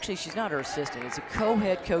 actually she's not her assistant, it's a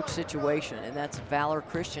co-head coach situation, and that's Valor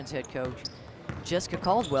Christian's head coach, Jessica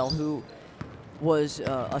Caldwell, who was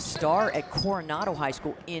a star at Coronado High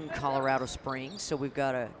School in Colorado Springs. So we've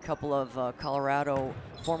got a couple of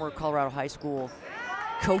former Colorado High School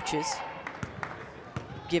coaches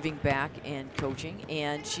giving back and coaching,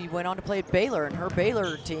 and she went on to play at Baylor, and her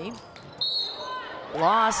Baylor team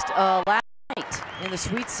lost last night in the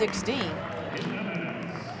Sweet 16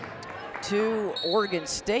 to Oregon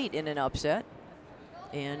State in an upset,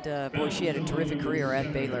 and boy, she had a terrific career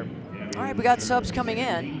at Baylor. All right, we got subs coming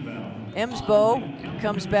in. Emsbo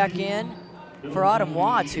comes back in for Autumn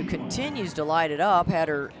Watts, who continues to light it up, had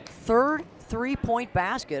her third three-point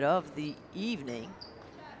basket of the evening.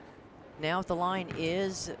 Now at the line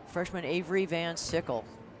is freshman Avery Van Sickle,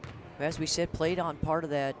 who, as we said, played on part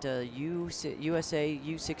of that USA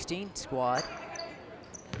U16 squad.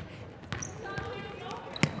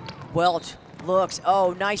 Welch looks,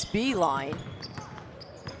 nice beeline.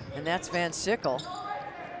 And that's Van Sickle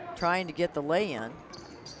trying to get the lay-in.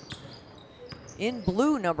 In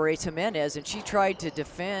blue, number 8, Jimenez, and she tried to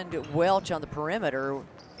defend Welch on the perimeter,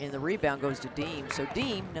 and the rebound goes to Deem. So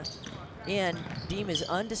Deem is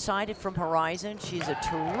undecided from Horizon. She's a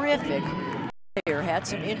terrific player. Had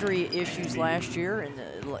some injury issues last year in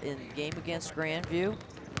the game against Grandview,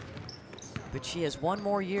 but she has one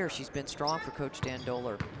more year. She's been strong for Coach Dan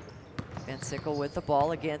Doler. Van Sickle with the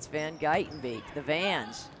ball against Van Geitenbeek. The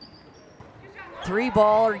Vans.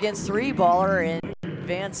 Three-baller against three-baller, and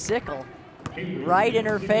Van Sickle right in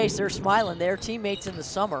her face. They're smiling. They're teammates in the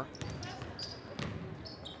summer.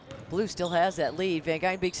 Blue still has that lead. Van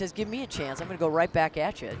Geitenbeek says, give me a chance. I'm going to go right back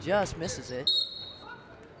at you. Just misses it.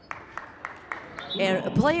 And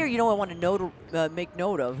a player, I want to make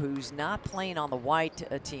note of, who's not playing on the white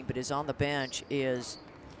team but is on the bench, is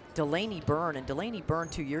Delaney Byrne. And Delaney Byrne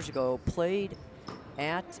 2 years ago played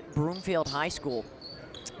at Broomfield High School,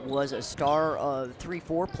 was a star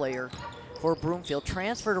 3-4 player for Broomfield,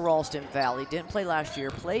 transferred to Ralston Valley, didn't play last year,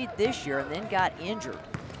 played this year, and then got injured.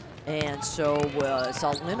 And so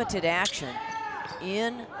saw limited action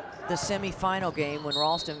in the semifinal game when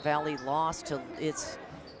Ralston Valley lost to its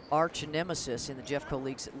arch nemesis in the Jeffco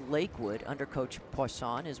League's Lakewood under Coach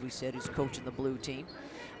Poisson, as we said, who's coaching the blue team.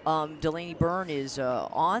 Delaney Byrne is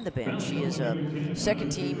on the bench. She is a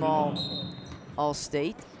second team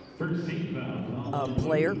All-State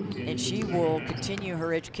player, and she will continue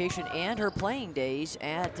her education and her playing days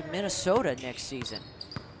at Minnesota next season.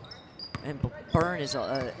 And Byrne is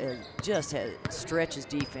just stretches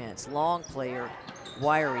defense. Long player,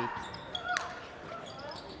 wiry.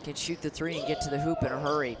 Can shoot the three and get to the hoop in a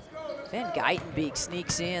hurry. Van Geitenbeek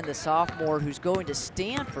sneaks in, the sophomore who's going to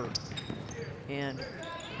Stanford. And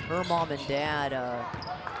her mom and dad,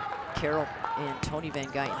 Carol and Tony Van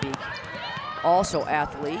Geitenbeek, also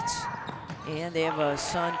athletes. And they have a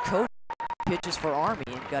son, coach, pitches for Army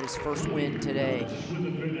and got his first win today.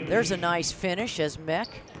 There's a nice finish as Meck,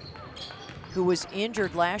 who was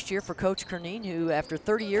injured last year for Coach Kernine, who after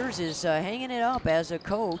 30 years is hanging it up as a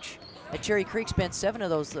coach at Cherry Creek. Spent 7 of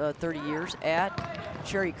those 30 years at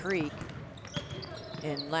Cherry Creek.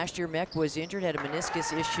 And last year Meck was injured, had a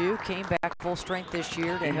meniscus issue, came back full strength this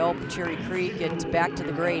year to help Cherry Creek get back to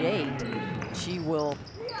the grade 8. She will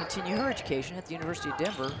continue her education at the University of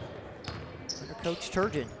Denver under Coach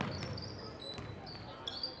Turgeon.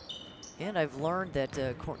 And I've learned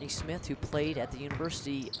that Courtney Smith, who played at the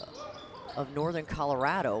University of Northern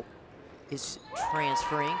Colorado, is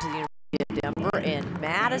transferring to the University of Denver. And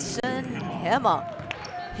Madison Hema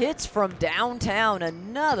hits from downtown,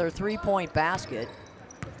 another three-point basket.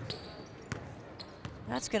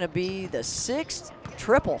 That's going to be the 6th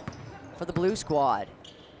triple for the Blue Squad.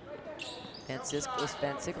 Van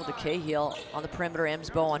Sickle to Cahill on the perimeter.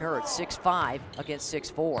 Emsbo on her at 6'5" against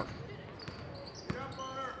 6'4".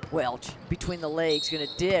 Welch between the legs, going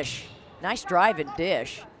to dish. Nice drive and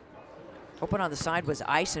dish. Open on the side was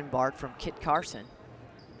Eisenbart from Kit Carson.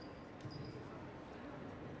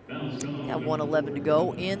 Got 1:11 to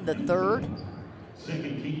go in the third.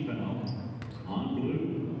 Second team foul on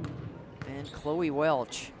blue. And Chloe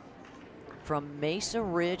Welch from Mesa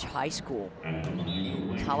Ridge High School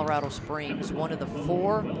in Colorado Springs, one of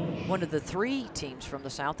the 3 teams from the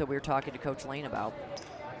South that we were talking to Coach Lane about,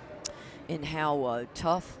 and how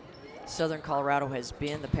tough Southern Colorado has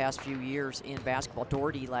been the past few years in basketball.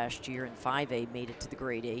 Doherty last year in 5A made it to the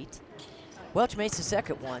grade 8. Welch makes the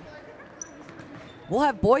second one. We'll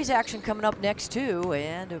have boys action coming up next too,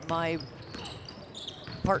 and my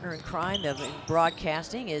partner in crime in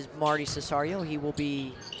broadcasting is Marty Cesario. He will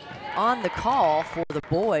be on the call for the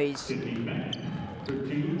boys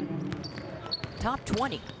top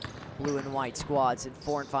 20 blue and white squads in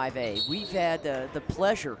 4 and 5A. We've had the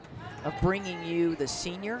pleasure of bringing you the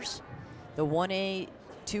seniors, the 1A,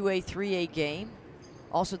 2A, 3A game,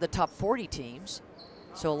 also the top 40 teams.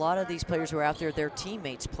 So a lot of these players who are out there, their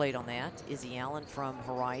teammates played on that. Izzy Allen from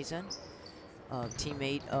Horizon,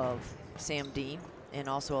 teammate of Sam Dean, and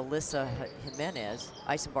also Alyssa Jimenez.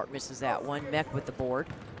 Eisenbart misses that one. Meck with the board.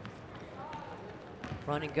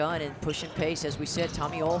 Run and gun and push and pace, as we said,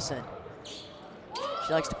 Tommy Olson.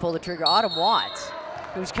 She likes to pull the trigger. Autumn Watts,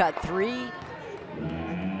 who's got 3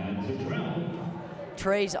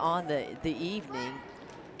 trays on the evening,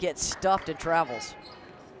 gets stuffed and travels.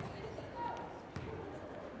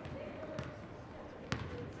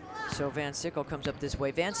 So Van Sickle comes up this way.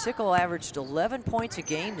 Van Sickle averaged 11 points a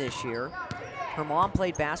game this year. Her mom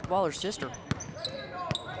played basketball, her sister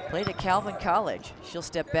played at Calvin College. She'll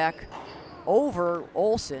step back over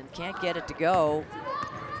Olson, can't get it to go.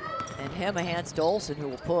 And Hema hands to Olson, who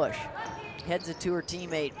will push. Heads it to her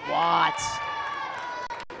teammate, Watts.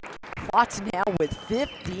 Watts now with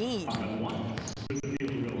 15.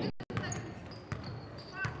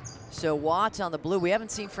 So Watts on the blue. We haven't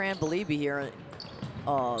seen Fran Beliebe here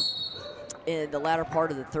in the latter part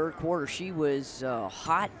of the third quarter. She was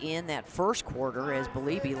hot in that first quarter as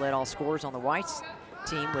Beliebe led all scorers on the Whites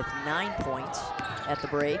team with 9 points at the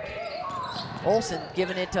break. Olson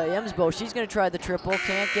giving it to Emsbo. She's going to try the triple,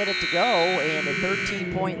 can't get it to go, and a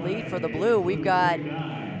 13-point lead for the blue. We've got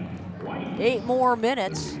 8 more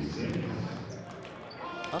minutes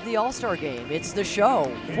of the All-Star game. It's the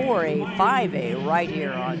show, 4A, 5A, right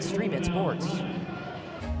here on Stream It Sports.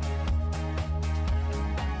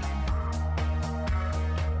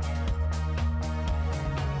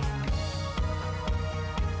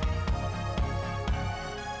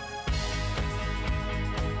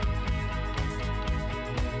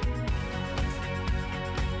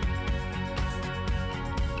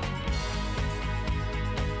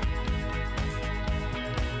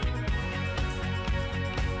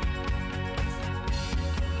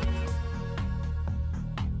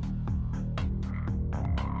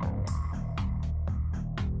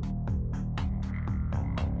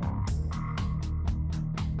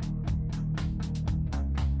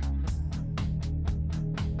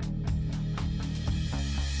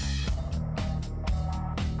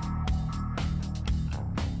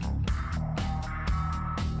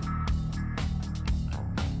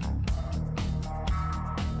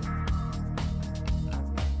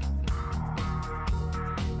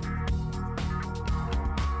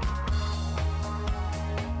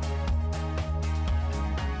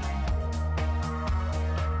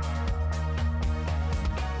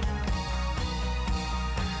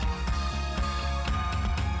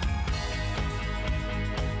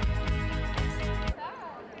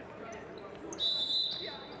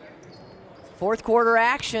 Fourth quarter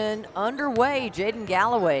action underway. Jaden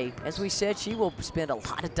Galloway, as we said, she will spend a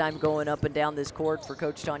lot of time going up and down this court for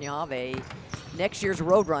Coach Tanya Have. Next year's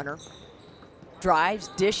Roadrunner. Drives,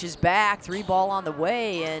 dishes back, 3-ball on the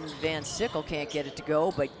way, and Van Sickle can't get it to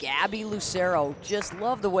go, but Gabby Lucero, just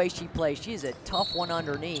love the way she plays. She's a tough one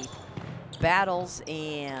underneath. Battles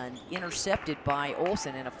and intercepted by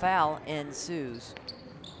Olsen, and a foul ensues.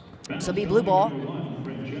 So be blue ball.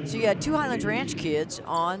 So you had two Highlands Ranch kids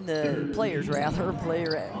on the players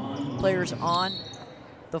on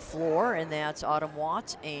the floor, and that's Autumn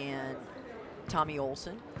Watts and Tommy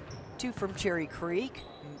Olsen. Two from Cherry Creek,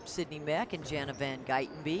 Sydney Meck and Jana Van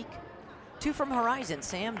Geitenbeek. Two from Horizon,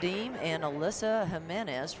 Sam Deem and Alyssa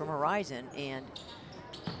Jimenez from Horizon, and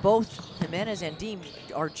both Jimenez and Deem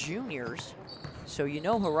are juniors, so you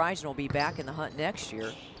know Horizon will be back in the hunt next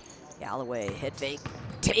year. Galloway, head fake,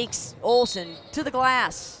 takes Olsen to the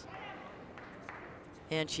glass.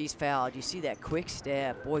 And she's fouled. You see that quick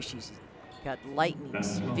step. Boy, she's got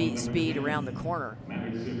lightning speed around the corner.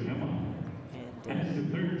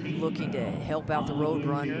 And looking to help out the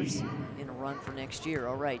Roadrunners in a run for next year.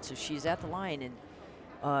 All right, so she's at the line,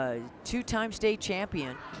 and two-time state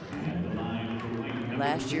champion.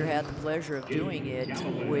 Last year had the pleasure of doing it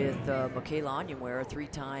with Michaela Onyenware, a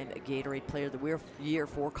three-time Gatorade Player of the Year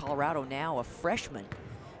for Colorado, now a freshman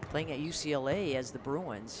playing at UCLA as the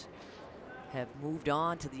Bruins have moved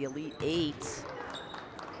on to the Elite Eights.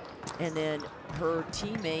 And then her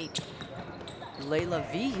teammate, Layla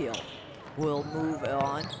Vigil, will move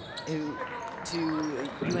on to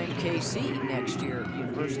UMKC next year,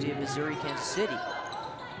 University of Missouri, Kansas City.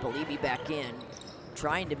 Beliebe back in,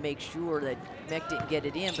 trying to make sure that Meck didn't get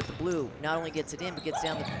it in, but the blue not only gets it in, but gets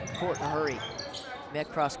down the court in a hurry. Meck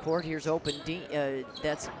cross court, here's open,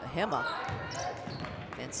 that's Hema.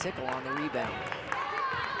 And Sickle on the rebound.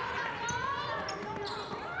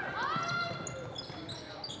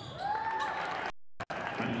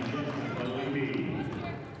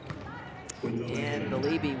 And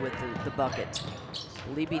Beliebe with the bucket.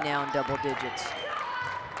 Beliebe now in double digits.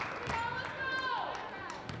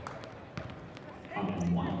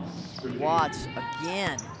 Watts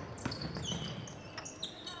again.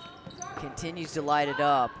 Continues to light it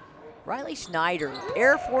up. Riley Schneider,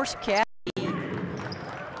 Air Force Academy.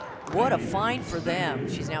 What a find for them.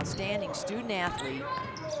 She's an outstanding student athlete.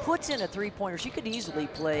 Puts in a three-pointer. She could easily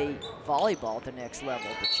play volleyball at the next level,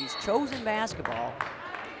 but she's chosen basketball.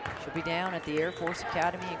 She'll be down at the Air Force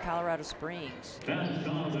Academy in Colorado Springs.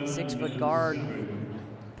 6-foot guard,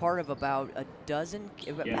 part of about a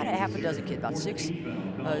half a dozen kids, about 6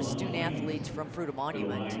 student athletes from Fruita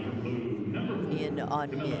Monument in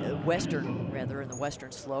the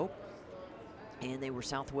Western Slope. And they were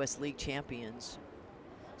Southwest League champions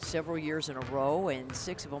several years in a row, and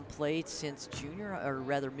 6 of them played since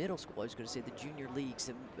middle school. I was going to say the junior leagues,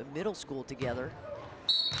 the middle school together.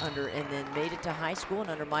 And then made it to high school, and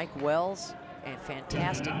under Mike Wells and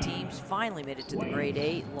fantastic teams, finally made it to the grade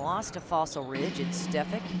 8, lost to Fossil Ridge and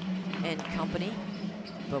Stefik and company,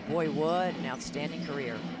 but boy, what an outstanding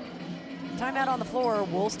career. Timeout on the floor,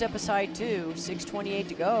 we'll step aside too, 6:28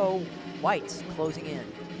 to go, Whites closing in.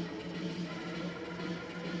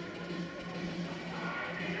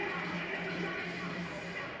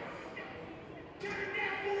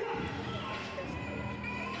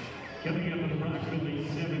 Coming up at approximately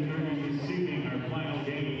 7:30 this evening, our final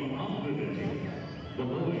game of the day. The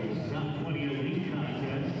boys top 20 elite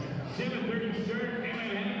contest. 7:30 start and at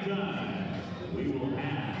halftime. We will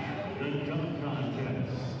have the dunk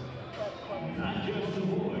contest. Not just the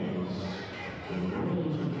boys, the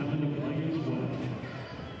girls are coming to play as well.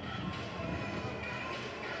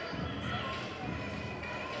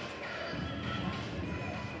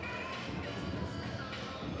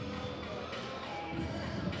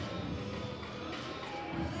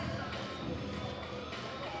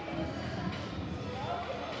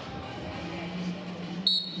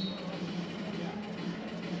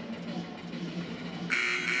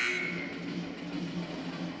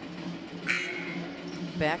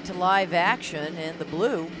 Back to live action, and the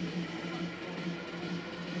blue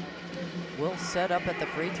will set up at the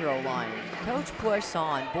free throw line. Coach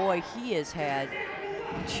Poisson, boy, he has had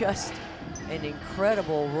just an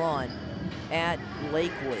incredible run at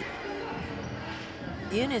Lakewood.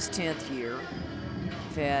 In his 10th year,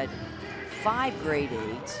 he's had 5 grade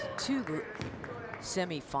 8s, 2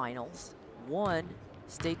 semifinals, 1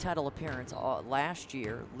 state title appearance last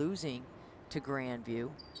year, losing to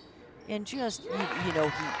Grandview. And just, you know,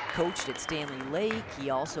 he coached at Stanley Lake. He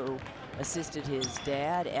also assisted his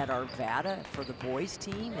dad at Arvada for the boys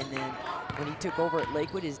team. And then when he took over at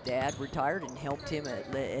Lakewood, his dad retired and helped him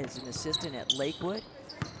as an assistant at Lakewood.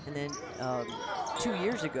 And then 2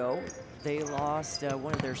 years ago, they lost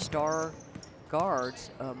one of their star guards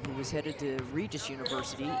who was headed to Regis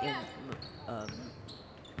University in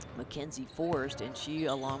Mackenzie Forrest, and she,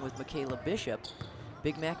 along with Michaela Bishop,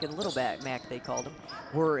 Big Mac and Little Mac they called them,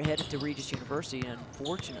 were headed to Regis University. And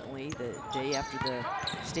unfortunately, the day after the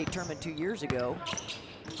state tournament 2 years ago,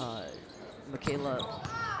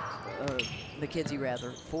 Mackenzie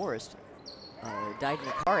Forrest died in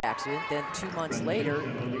a car accident. Then 2 months later,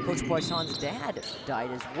 Coach Poisson's dad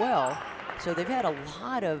died as well. So they've had a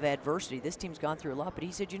lot of adversity. This team's gone through a lot, but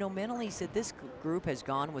he said, you know, mentally, he said this group has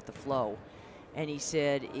gone with the flow. And he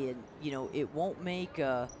said, it won't make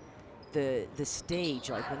the stage,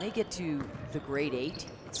 like when they get to the grade 8,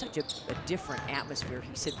 it's such a different atmosphere.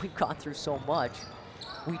 He said, we've gone through so much.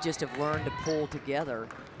 We just have learned to pull together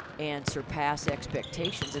and surpass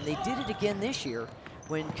expectations. And they did it again this year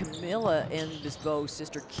when Camilla Emsbo's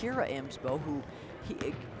sister, Kira Emsbo, who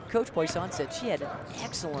Coach Poisson said she had an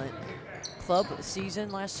excellent club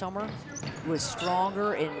season last summer, was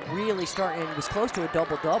stronger and really starting, and was close to a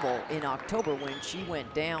double-double in October when she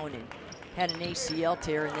went down and had an ACL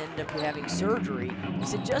tear and ended up having surgery. He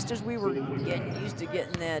said just as we were getting used to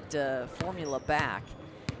getting that formula back,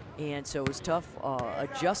 and so it was tough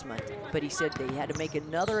adjustment, but he said they had to make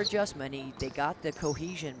another adjustment. They got the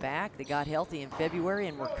cohesion back, they got healthy in February,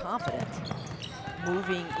 and were confident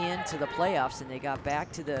moving into the playoffs, and they got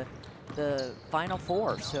back to the Final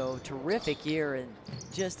Four. So terrific year, and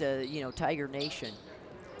just Tiger Nation,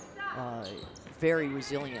 very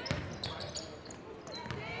resilient.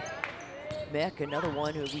 Meck, another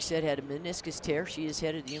one who we said had a meniscus tear. She is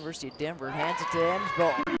headed to the University of Denver. Hands it to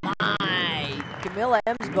Emsbo. My, Camilla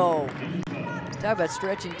Emsbo. Talk about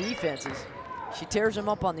stretching defenses. She tears them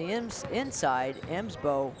up on the inside.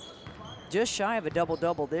 Emsbo, just shy of a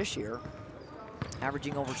double-double this year,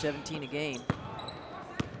 averaging over 17 a game.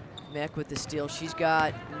 Meck with the steal. She's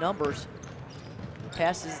got numbers.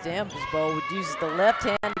 Passes to Emsbo, uses the left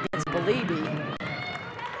hand against Belibi.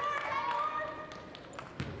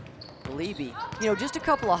 Just a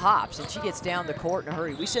couple of hops, and she gets down the court in a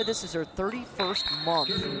hurry. We said this is her 31st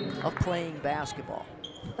month of playing basketball.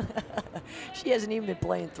 She hasn't even been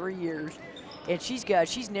playing 3 years, and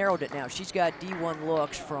she's narrowed it now. She's got D1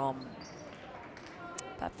 looks from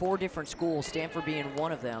about 4 different schools, Stanford being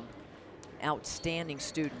one of them. Outstanding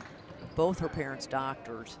student. Both her parents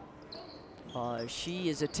doctors. She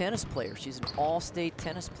is a tennis player. She's an all-state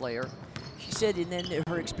tennis player. She said, and then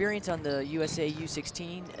her experience on the USA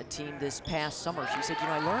U16 team this past summer, she said,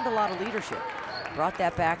 I learned a lot of leadership. Brought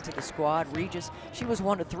that back to the squad. Regis, she was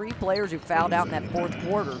one of 3 players who fouled out in that 4th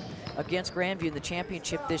quarter against Grandview in the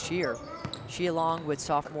championship this year. She, along with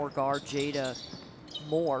sophomore guard Jada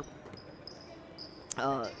Moore,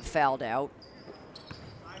 fouled out.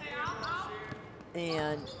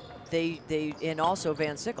 And and also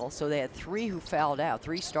Van Sickle, so they had 3 who fouled out,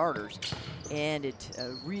 3 starters, and it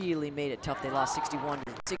really made it tough. They lost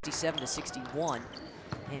 67 to 61,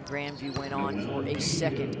 and Grandview went on for a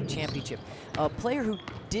 2nd championship. A player who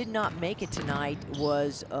did not make it tonight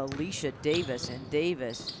was Alicia Davis, and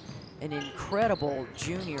Davis, an incredible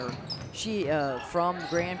junior. She from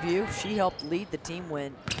Grandview, she helped lead the team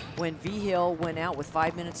when V-Hill went out with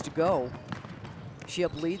 5 minutes to go. She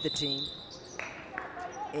helped lead the team,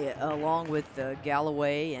 along with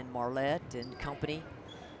Galloway and Marlette and company,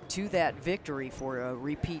 to that victory for a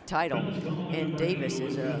repeat title. And Davis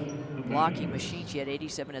is a blocking machine. She had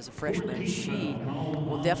 87 as a freshman. She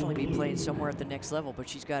will definitely be playing somewhere at the next level, but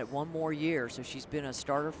she's got 1 more year, so she's been a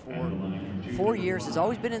starter for 4 years. Has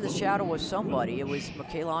always been in the shadow of somebody. It was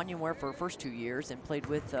Michaela Onyenware for her first 2 years and played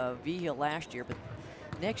with V-Hill last year, but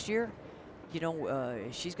next year,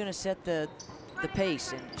 she's going to set the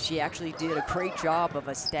pace, and she actually did a great job of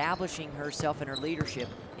establishing herself and her leadership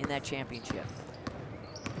in that championship.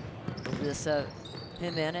 Alyssa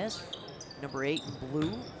Jimenez, number 8 in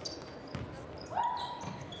blue,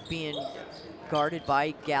 being guarded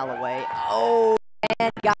by Galloway. Oh,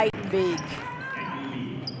 and Geitenbeek.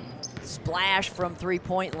 Splash from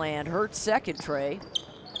 3-point land, hurt second tray.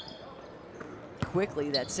 Quickly,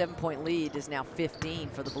 that 7-point lead is now 15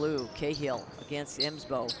 for the blue. Cahill against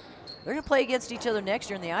Emsbo. They're going to play against each other next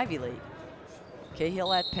year in the Ivy League.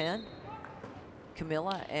 Cahill at Penn,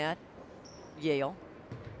 Camilla at Yale.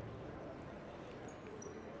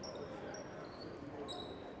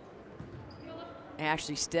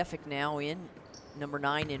 Ashley Stefik now in, number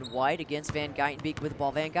 9 in white, against Van Geitenbeek with the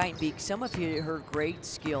ball. Van Geitenbeek, some of her great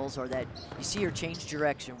skills are that you see her change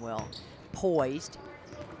direction well. Poised,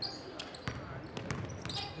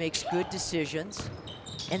 makes good decisions,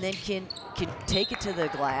 and then can take it to the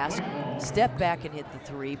glass, step back and hit the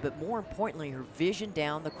three, but more importantly, her vision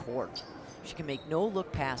down the court. She can make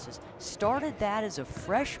no-look passes. Started that as a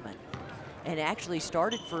freshman, and actually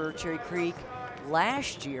started for Cherry Creek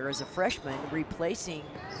last year as a freshman, replacing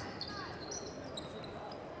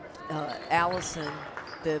Allison,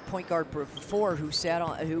 the point guard before,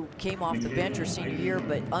 who came off the bench her senior year,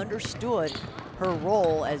 but understood her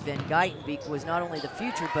role as Van Geitenbeek was not only the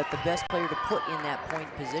future, but the best player to put in that point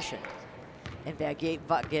position. And Van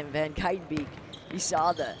Geitenbeek, you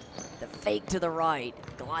saw the fake to the right,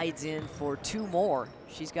 glides in for 2 more.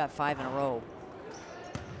 She's got 5 in a row.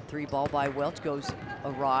 3 ball by Welch goes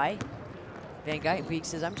awry. Van Geitenbeek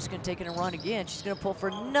says, I'm just going to take it and run again. She's going to pull for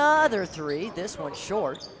another 3. This one's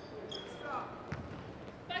short.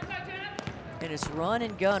 And it's run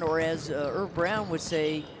and gun, or as Irv Brown would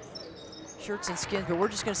say, shirts and skins, but we're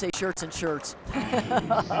just going to say shirts and shirts.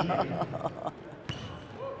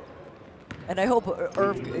 And I hope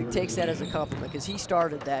Irv takes that as a compliment, because he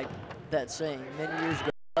started that saying many years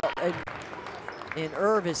ago. And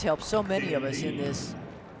Irv has helped so many of us in this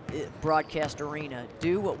broadcast arena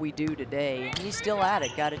do what we do today, and he's still at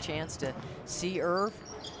it. Got a chance to see Irv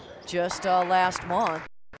just last month.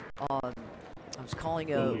 I was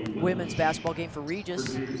calling a women's basketball game for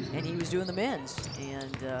Regis, and he was doing the men's,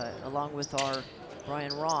 and along with our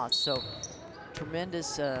Brian Ross. So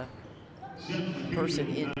tremendous person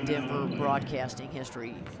in Denver broadcasting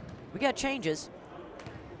history. We got changes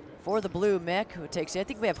for the blue. Mech, who takes, I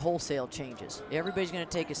think we have wholesale changes. Everybody's going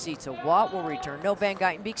to take a seat. So Watt will return. No, Van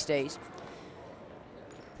Geitenbeek stays.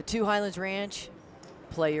 The 2 Highlands Ranch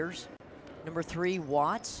players, number 3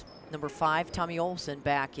 Watts, number 5 Tommy Olson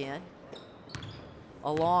back in,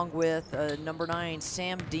 along with number 9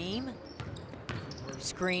 Sam Deem,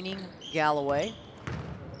 screening Galloway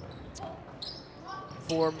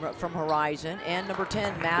from Horizon, and number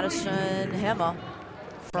 10 Madison Hema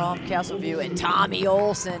from Castleview. And Tommy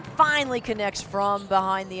Olson finally connects from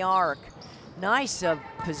behind the arc. Nice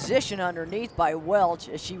position underneath by Welch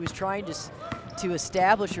as she was trying to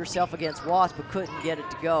establish herself against Watts, but couldn't get it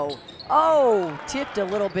to go. Oh, tipped a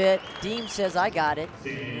little bit. Deem says, I got it,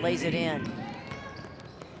 lays it in.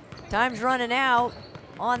 Time's running out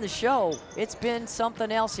on the show. It's been something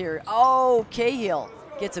else here. Oh, Cahill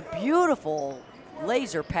gets a beautiful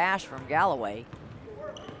laser pass from Galloway.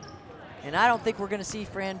 And I don't think we're going to see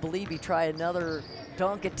Fran Beliebe try another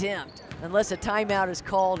dunk attempt unless a timeout is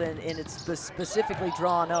called and it's specifically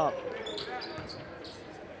drawn up.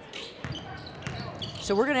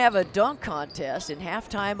 So we're going to have a dunk contest in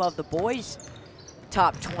halftime of the boys'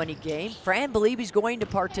 top 20 game. Fran Beliebe's going to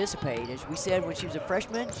participate. As we said, when she was a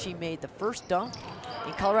freshman, she made the first dunk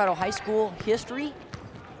in Colorado high school history.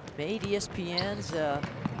 Made ESPN's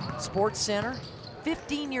Sports Center.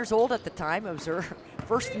 15 years old at the time. It was her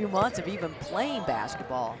first few months of even playing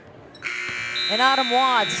basketball. And Autumn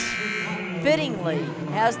Watts fittingly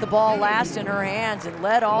has the ball last in her hands and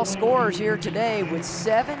led all scorers here today with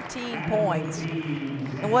 17 points.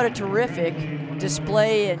 And what a terrific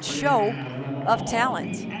display and show of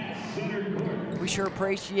talent. We sure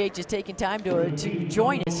appreciate you taking time to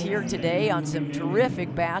join us here today on some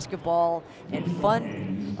terrific basketball and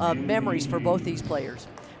fun memories for both these players.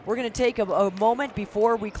 We're going to take a moment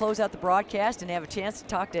before we close out the broadcast and have a chance to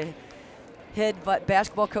talk to head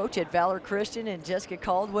basketball coach at Valor Christian and Jessica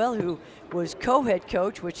Caldwell, who was co-head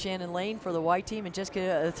coach with Shannon Lane for the white team. And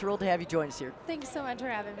Jessica, thrilled to have you join us here. Thanks so much for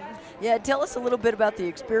having me. Yeah, tell us a little bit about the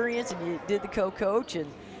experience, and you did the co-coach,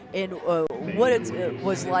 and what it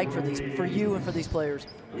was like for you and for these players.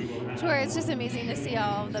 Sure, it's just amazing to see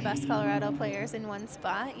all of the best Colorado players in one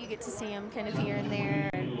spot. You get to see them kind of here and there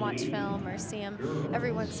and watch film or see them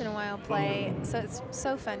every once in a while play. So it's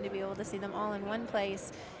so fun to be able to see them all in one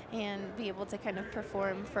place and be able to kind of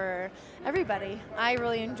perform for everybody. I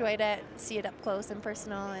really enjoyed it, see it up close and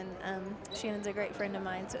personal, and Shannon's a great friend of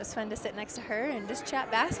mine, so it was fun to sit next to her and just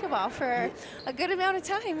chat basketball for a good amount of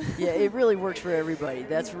time. Yeah, it really works for everybody.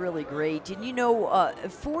 That's really great. And you know,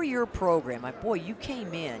 for your program, boy, you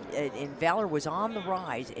came in and Valor was on the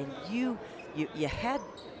rise, and you had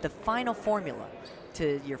the final formula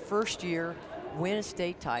to your first year, win a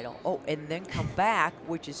state title, and then come back,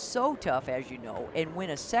 which is so tough, as you know, and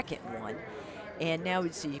win a second one. And now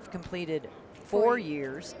you've completed 4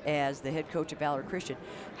 years as the head coach at Valor Christian.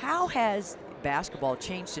 How has basketball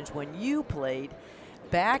changed since when you played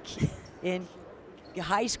back in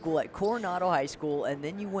high school at Coronado High School, and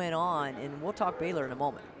then you went on, and we'll talk Baylor in a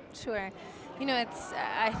moment. Sure. You know,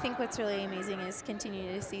 I think what's really amazing is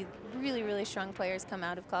continuing to see really, really strong players come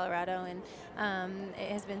out of Colorado, and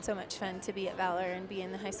it has been so much fun to be at Valor and be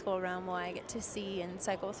in the high school realm while I get to see and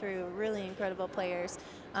cycle through really incredible players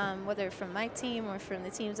whether from my team or from the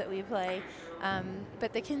teams that we play.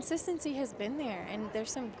 But the consistency has been there, and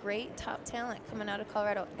there's some great top talent coming out of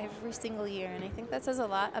Colorado every single year, and I think that says a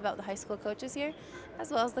lot about the high school coaches here,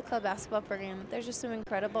 as well as the club basketball program. There's just some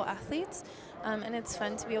incredible athletes, and it's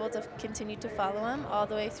fun to be able to continue to follow them all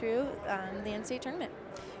the way through the NCAA tournament.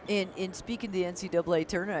 In speaking of the NCAA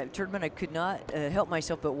tournament, I could not help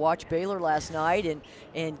myself but watch Baylor last night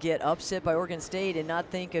and get upset by Oregon State and not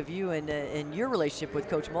think of you and your relationship with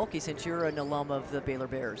Coach Mulkey, since you're an alum of the Baylor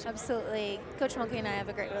Bears. Absolutely. Coach Mulkey and I have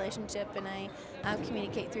a great relationship, and I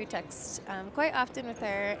communicate through text quite often with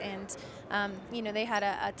her. And, you know, they had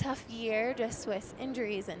a tough year just with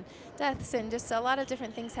injuries and deaths and just a lot of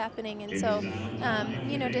different things happening. And so,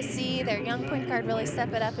 you know, to see their young point guard really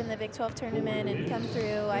step it up in the Big 12 tournament and come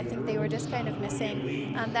through, I think they were just kind of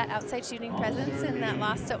missing that outside shooting presence, and that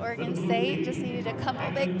loss to Oregon State just needed a couple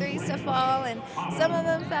big threes to fall, and some of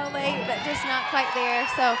them fell late, but just not quite there.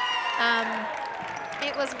 So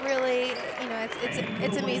it was really, you know,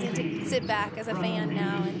 it's amazing to sit back as a fan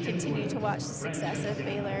now and continue to watch the success of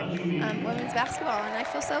Baylor women's basketball, and I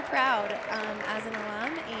feel so proud as an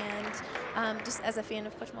alum and just as a fan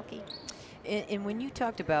of Coach Mulkey. And when you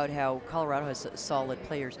talked about how Colorado has solid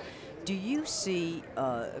players, do you see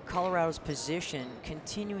Colorado's position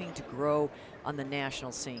continuing to grow on the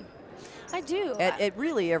national scene? I do. At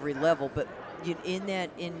really every level, but in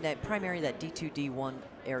that primary, that D2, D1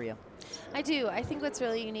 area. I do. I think what's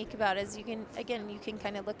really unique about it is you can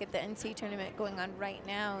kind of look at the NCAA tournament going on right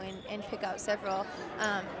now and pick out several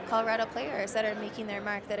Colorado players that are making their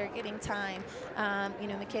mark, that are getting time. You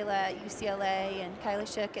know, Michaela at UCLA and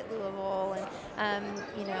Kylie Shook at Louisville, and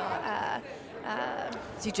you know.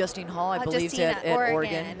 See Justine Hall, I believe, at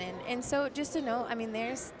Oregon. And so just to know, I mean,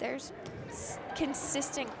 there's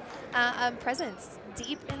consistent presence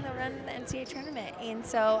deep in the run of the NCAA tournament. And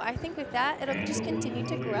so I think with that, it'll just continue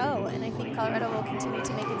to grow. And I think Colorado will continue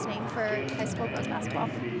to make its name for high school girls basketball.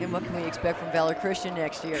 And what can we expect from Valor Christian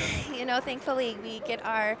next year? You know, thankfully, we get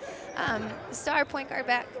our star point guard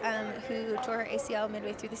back who tore her ACL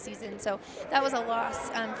midway through the season. So that was a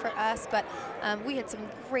loss for us. But we had some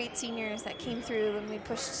great seniors that came through, and we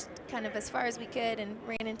pushed kind of as far as we could and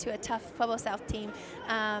ran into a tough Pueblo South team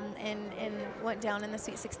and went down in the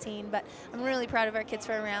Sweet 16. But I'm really proud of our kids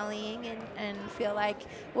for rallying and feel like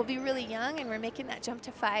we'll be really young, and we're making that jump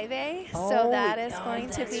to 5A. So that is going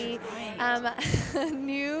to be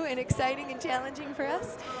new and exciting and challenging for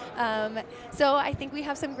us. So I think we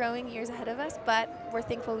have some growing years ahead of us, but we're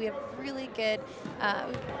thankful we have really good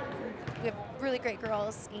we have really great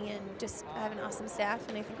girls and just have an awesome staff,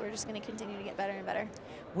 and I think we're just going to continue to get better and better.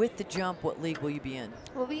 With the jump, what league will you be in?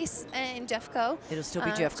 We'll be in JEFCO. It'll still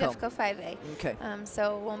be JEFCO. JEFCO 5A. Okay.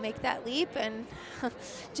 So we'll make that leap and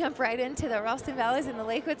jump right into the Ralston Valleys and the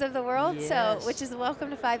Lakewoods of the world. Yes. So, which is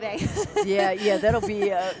welcome to 5A. yeah, that'll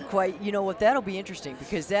be quite. You know what? That'll be interesting,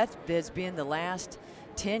 because that has been the last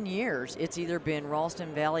 10 years. It's either been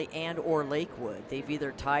Ralston Valley and or Lakewood. They've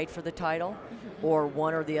either tied for the title, or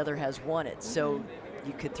one or the other has won it. So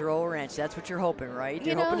you could throw a wrench. That's what you're hoping, right?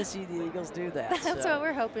 You're hoping to see the Eagles do that. That's what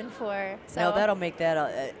we're hoping for. So. Now that'll make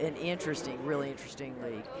that an interesting, really interesting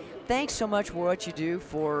league. Thanks so much for what you do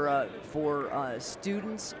for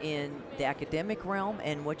students in the academic realm,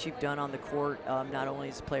 and what you've done on the court, not only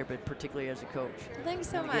as a player but particularly as a coach. Thanks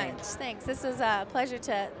so much. Thanks. This was a pleasure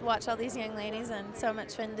to watch all these young ladies, and so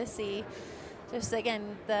much fun to see. Just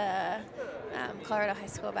again, the Colorado high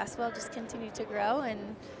school basketball just continue to grow,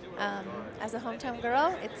 and as a hometown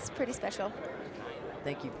girl, it's pretty special.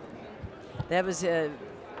 Thank you. That was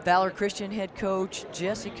Valor Christian head coach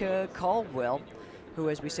Jessica Caldwell, who,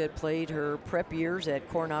 as we said, played her prep years at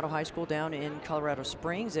Coronado High School down in Colorado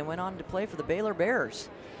Springs and went on to play for the Baylor Bears.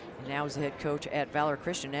 And now is the head coach at Valor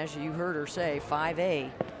Christian, as you heard her say, 5A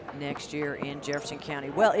next year in Jefferson County.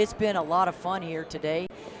 Well, it's been a lot of fun here today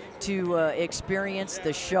to experience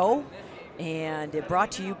the show, and it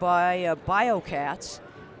brought to you by Biokats.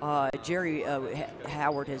 Jerry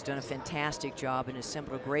Howard has done a fantastic job and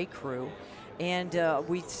assembled a great crew. And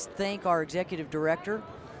we thank our executive director,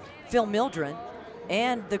 Phil Mildren,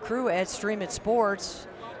 and the crew at Stream It Sports.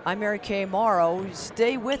 I'm Mary Kay Morrow.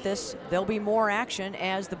 Stay with us. There'll be more action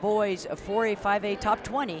as the boys of 4A, 5A Top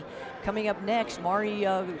 20 coming up next. Mari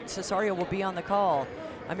Cesario will be on the call.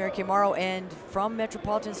 I'm Mary Kay Morrow, and from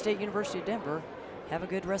Metropolitan State University of Denver, have a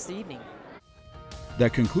good rest of the evening.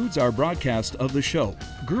 That concludes our broadcast of the show,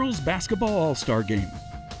 Girls Basketball All-Star Game.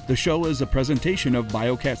 The show is a presentation of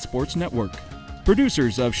Biokats Sports Network,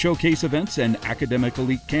 producers of showcase events and academic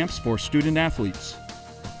elite camps for student athletes.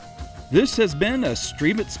 This has been a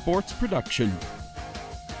Stream It Sports production.